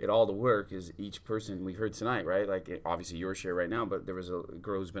it all to work, is each person we heard tonight, right? Like obviously your share right now, but there was a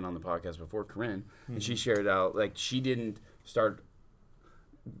girl who's been on the podcast before, Corinne, and she shared out like she didn't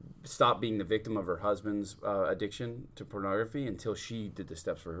stop being the victim of her husband's addiction to pornography until she did the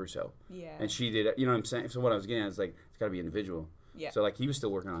steps for herself. Yeah. And she did, you know what I'm saying? So what I was getting at is like, it's got to be individual. Yeah. So like he was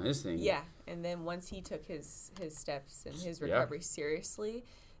still working on his thing. Yeah, and then once he took his steps and his recovery seriously,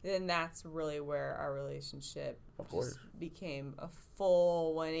 then that's really where our relationship just became a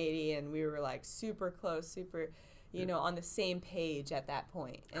full 180, and we were like super close, super, on the same page at that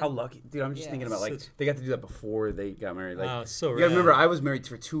point. And how lucky, dude! I'm just thinking about like they got to do that before they got married. Like, wow, so you gotta remember, I was married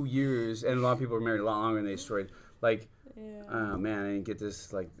for 2 years, and a lot of people were married a lot longer than they destroyed. Like, oh man, I didn't get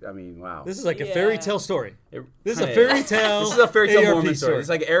this. Like, I mean, wow. This is like a fairy tale story. This is a fairy tale. This is a fairy tale ARP Mormon story. It's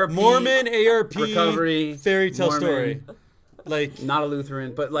like ARP, Mormon ARP recovery, fairy tale Mormon, story. Like not a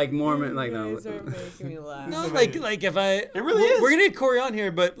Lutheran, but like Mormon. Like you no. guys are making me laugh. no, like if I it really is. We're gonna get Corey on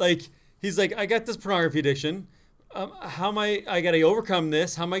here, but like he's like, I got this pornography addiction. How am I got to overcome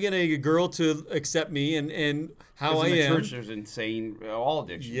this? How am I going to get a girl to accept me and how I in the am? church, there's insane, all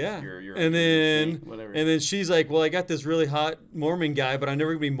addictions. Yeah. You're and then insane, whatever. and then she's like, well, I got this really hot Mormon guy, but I'm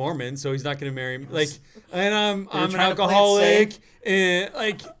never going to be Mormon, so he's not going to marry me. Like, and I'm an trying to play it alcoholic, safe. and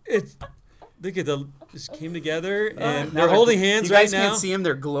like it's look at the just came together and Now they're holding hands you guys right now. can't see them.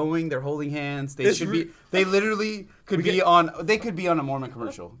 They're glowing. They're holding hands. They It's should re- be. They literally could be on. They could be on a Mormon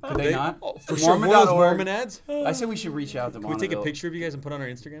commercial. Could they not? Oh, for sure. One of those Mormon ads. I said we should reach out to Can we take a Bonneville picture of you guys and put on our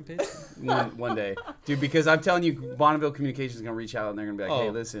Instagram page? one day, dude. Because I'm telling you, Bonneville Communications is gonna reach out and they're gonna be like, "Hey,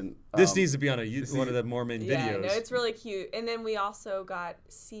 listen, This needs to be on one of the Mormon Yeah, videos. no, it's really cute. And then we also got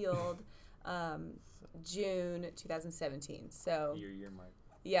sealed June 2017. So Your mark.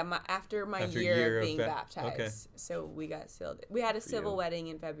 yeah, after year of being baptized. okay. So we got sealed. We had a civil wedding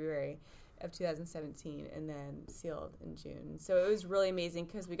in February of 2017 and then sealed in June. So it was really amazing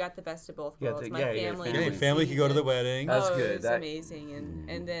because we got the best of both worlds. My family. Yeah, could family see could go to it. the wedding. That's It good. was amazing,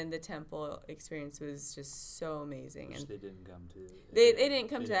 and then the temple experience was just so amazing. Which And they didn't come to. they didn't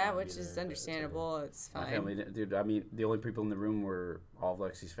come to didn't that, wanna which be is there, but understandable. It's My fine. family, dude. I mean, the only people in the room were all of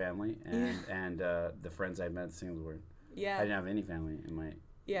Lexi's family and the friends I met at Singleswood. I Yeah, didn't have any family in my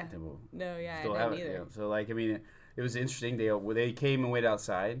yeah. temple. No, yeah, Still I have didn't it. either. Yeah. So like, I mean, it was interesting. They came and waited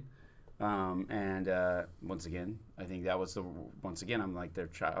outside, and once again, I think that was I'm like their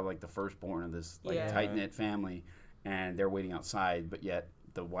child, I'm like the firstborn of this like tight knit family, and they're waiting outside, but yet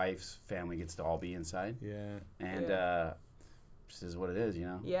the wife's family gets to all be inside, Yeah. and this is what it is, you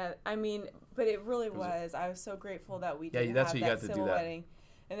know. Yeah, I mean, but it really was. I was so grateful that we did that's have what you that got to do civil that. wedding.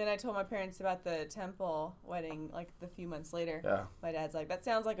 And then I told my parents about the temple wedding like a few months later. Yeah. My dad's like, that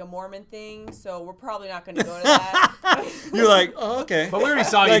sounds like a Mormon thing, so we're probably not going to go to that. You're like, oh, okay. But we already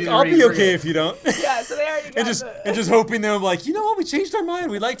saw you. Like, I'll be okay if you don't. Yeah, so they already got and just hoping they're like, you know what, we changed our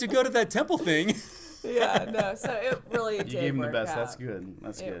mind. We'd like to go to that temple thing. Yeah, no, so it really did You gave them the work best. out. That's good.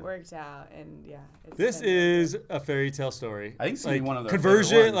 That's It good. worked out, and yeah. It's This been is a fairy tale story. I think it's gonna be one of the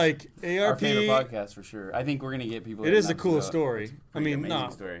conversion, favorite ones. like Our ARP. favorite podcast for sure. I think we're gonna get people. It is the nuts coolest about story. It's a I pretty mean, amazing no.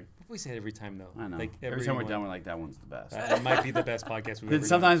 story. We say it every time though. I know. Like every time we're done, we're like, that one's the best. It might be the best podcast we've Then ever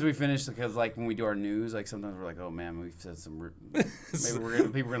sometimes we finish because, like, when we do our news, like sometimes we're like, "Oh man, we've said some. Maybe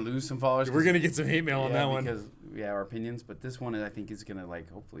people are gonna lose some followers." done. We're gonna get some hate mail on that one. because our opinions. But this one, I think, is gonna like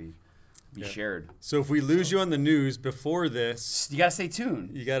hopefully be Yeah. shared. So if we lose you on the news before this, You gotta stay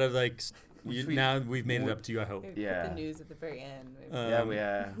tuned. you gotta like. Which we- Now we've made it up to you. I hope. Maybe Yeah. put the news at the very end. Maybe.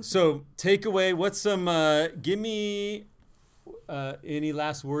 Yeah. So takeaway. What's some? Give me any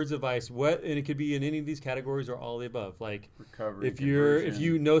last words of advice. What, and it could be in any of these categories or all the above. Like Recovery. if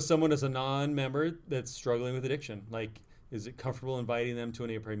you know someone as a non-member that's struggling with addiction, like is it comfortable inviting them to an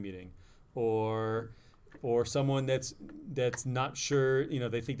APRA meeting, or someone that's not sure,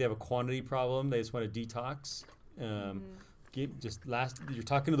 they think they have a quantity problem, they just want to detox. You're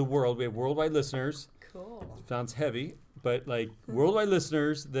talking to the world. We have worldwide listeners. Cool. Sounds heavy, but like worldwide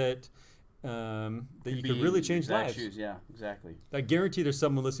listeners that you could really change lives. Shoes. Yeah, exactly. I guarantee there's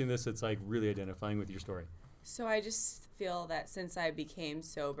someone listening to this that's like really identifying with your story. So I just feel that since I became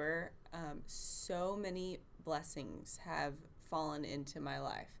sober, so many blessings have fallen into my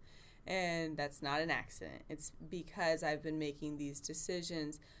life. And that's not an accident. It's because I've been making these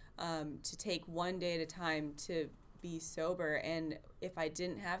decisions to take one day at a time to be sober. And if I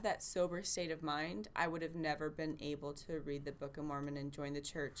didn't have that sober state of mind, I would have never been able to read the Book of Mormon and join the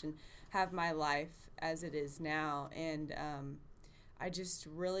church and have my life as it is now. And I just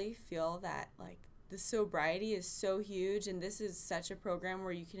really feel that, like, the sobriety is so huge, and this is such a program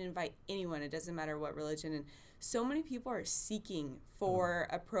where you can invite anyone. It doesn't matter what religion. And so many people are seeking for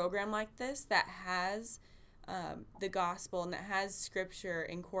a program like this that has the gospel and that has scripture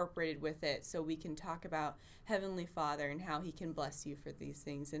incorporated with it, so we can talk about Heavenly Father and how he can bless you for these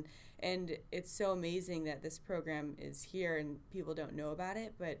things. And it's so amazing that this program is here and people don't know about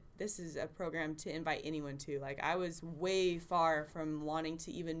it, but this is a program to invite anyone to. Like, I was way far from wanting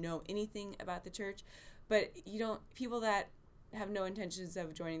to even know anything about the church, but people that have no intentions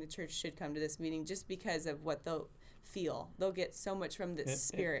of joining the church should come to this meeting just because of what they'll feel. They'll get so much from the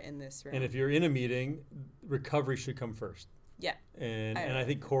spirit in this room. And if you're in a meeting, recovery should come first. Yeah. And I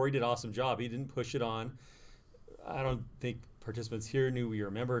think Corey did an awesome job. He didn't push it on. I don't think participants here knew you were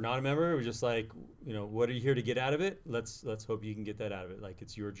a member or not a member. It was just like, what are you here to get out of it? Let's hope you can get that out of it. Like,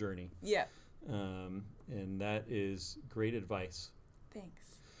 it's your journey. Yeah. And that is great advice. Thanks.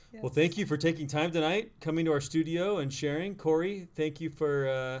 Yes. Well, thank you for taking time tonight, coming to our studio and sharing. Corey, thank you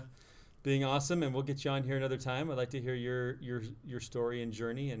for being awesome, and we'll get you on here another time. I'd like to hear your story and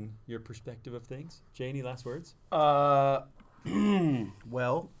journey and your perspective of things. Jay, any last words? Well,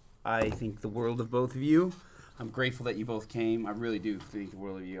 I think the world of both of you. I'm grateful that you both came. I really do think the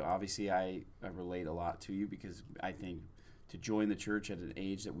world of you. Obviously, I relate a lot to you because I think to join the church at an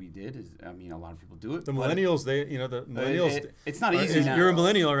age that we did is, a lot of people do it. The millennials, it's not easy now. You're a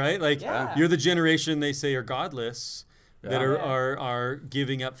millennial, right? Like, yeah. You're the generation they say are godless, that are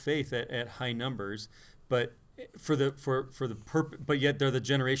giving up faith at high numbers, but for the purpose, but yet they're the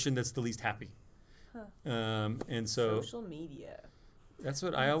generation that's the least happy. And so social media. That's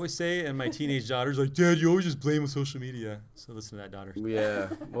what I always say, and my teenage daughter's like, "Dad, you always just blame social media." So listen to that, daughter. Yeah.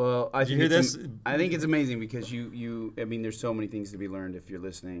 Well, I Did you hear this? I think it's amazing because you. There's so many things to be learned if you're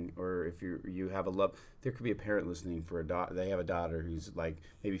listening, or if you have a love. There could be a parent listening for they have a daughter who's like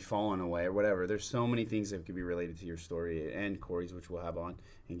maybe fallen away or whatever. There's so many things that could be related to your story and Corey's, which we'll have on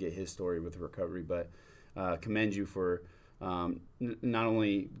and get his story with recovery. But commend you for not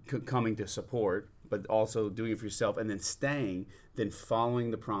only coming to support, but also doing it for yourself, and then staying, then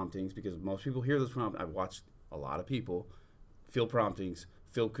following the promptings, because most people hear those promptings. I've watched a lot of people feel promptings,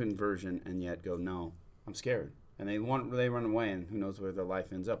 feel conversion, and yet go, no, I'm scared. And they run away, and who knows where their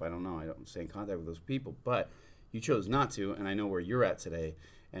life ends up. I don't know. I don't stay in contact with those people. But you chose not to, and I know where you're at today,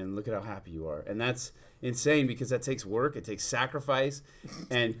 and look at how happy you are. And that's insane because that takes work. It takes sacrifice.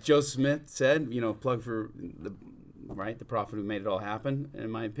 And Joseph Smith said, plug for the prophet who made it all happen, in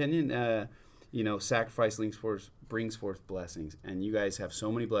my opinion. Sacrifice brings forth blessings. And you guys have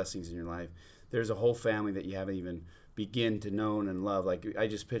so many blessings in your life. There's a whole family that you haven't even begin to know and love. Like, I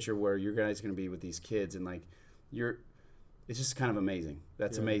just picture where your guys are going to be with these kids, and like, it's just kind of amazing.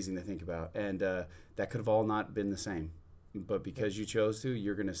 That's amazing to think about. And that could have all not been the same. But because you chose to,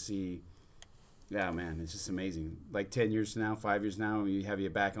 you're going to see, it's just amazing. Like 10 years from now, 5 years now, you have you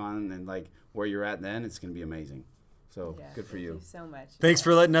back on, and like where you're at then, it's going to be amazing. So good for you. Thank you so much. Thanks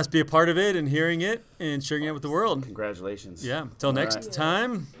for letting us be a part of it and hearing it and sharing it with the world. Congratulations. Yeah. Till next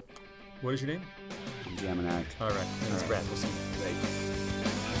time. What is your name? Jam and Act. All right. And it's Brad. We'll see you.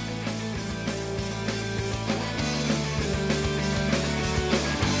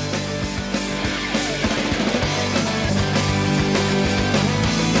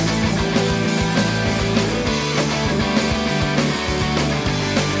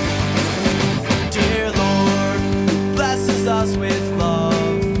 Us with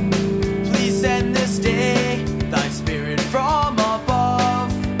love, please send this day thy spirit from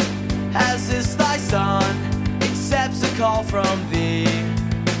above, as this thy son accepts a call from thee.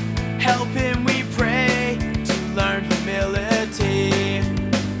 Help him, we pray, to learn humility.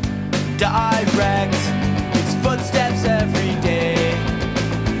 Direct his footsteps every day,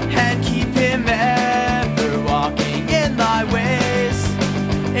 and keep him ever walking in thy ways.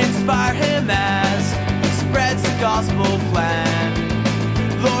 Inspire him as spreads the gospel plan.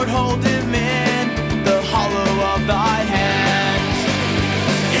 Lord, hold him in the hollow of thy hand.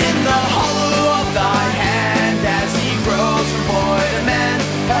 In the hollow of thy hand, as he grows from boy to man,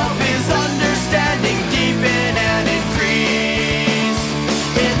 help his under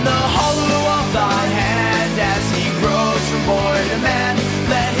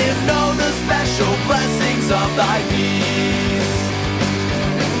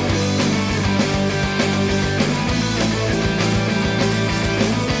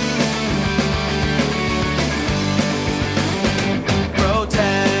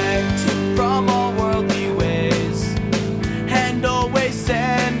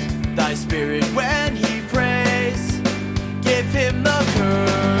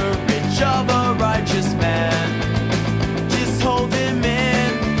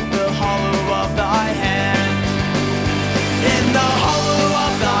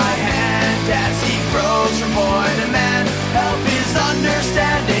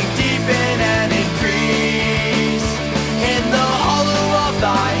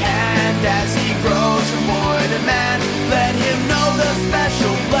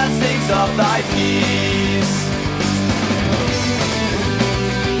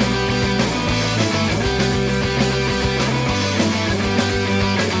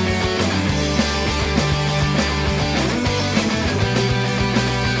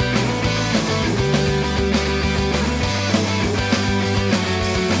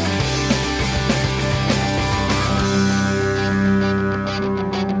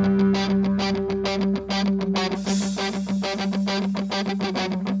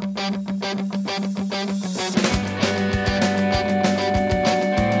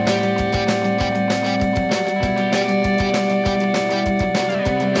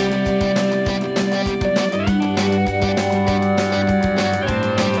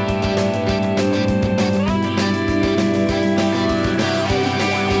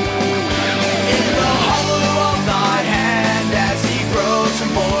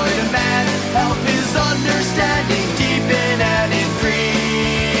help his understanding deepen and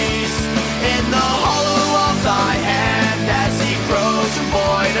increase. In the hollow of thy hand, as he grows from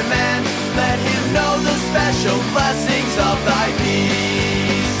boy to man, let him know the special blessings of thy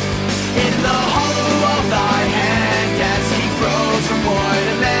peace. In the hollow of thy hand, as he grows from boy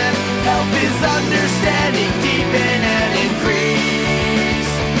to man, help his understanding deepen and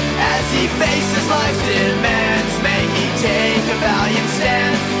increase. As he faces life's demand,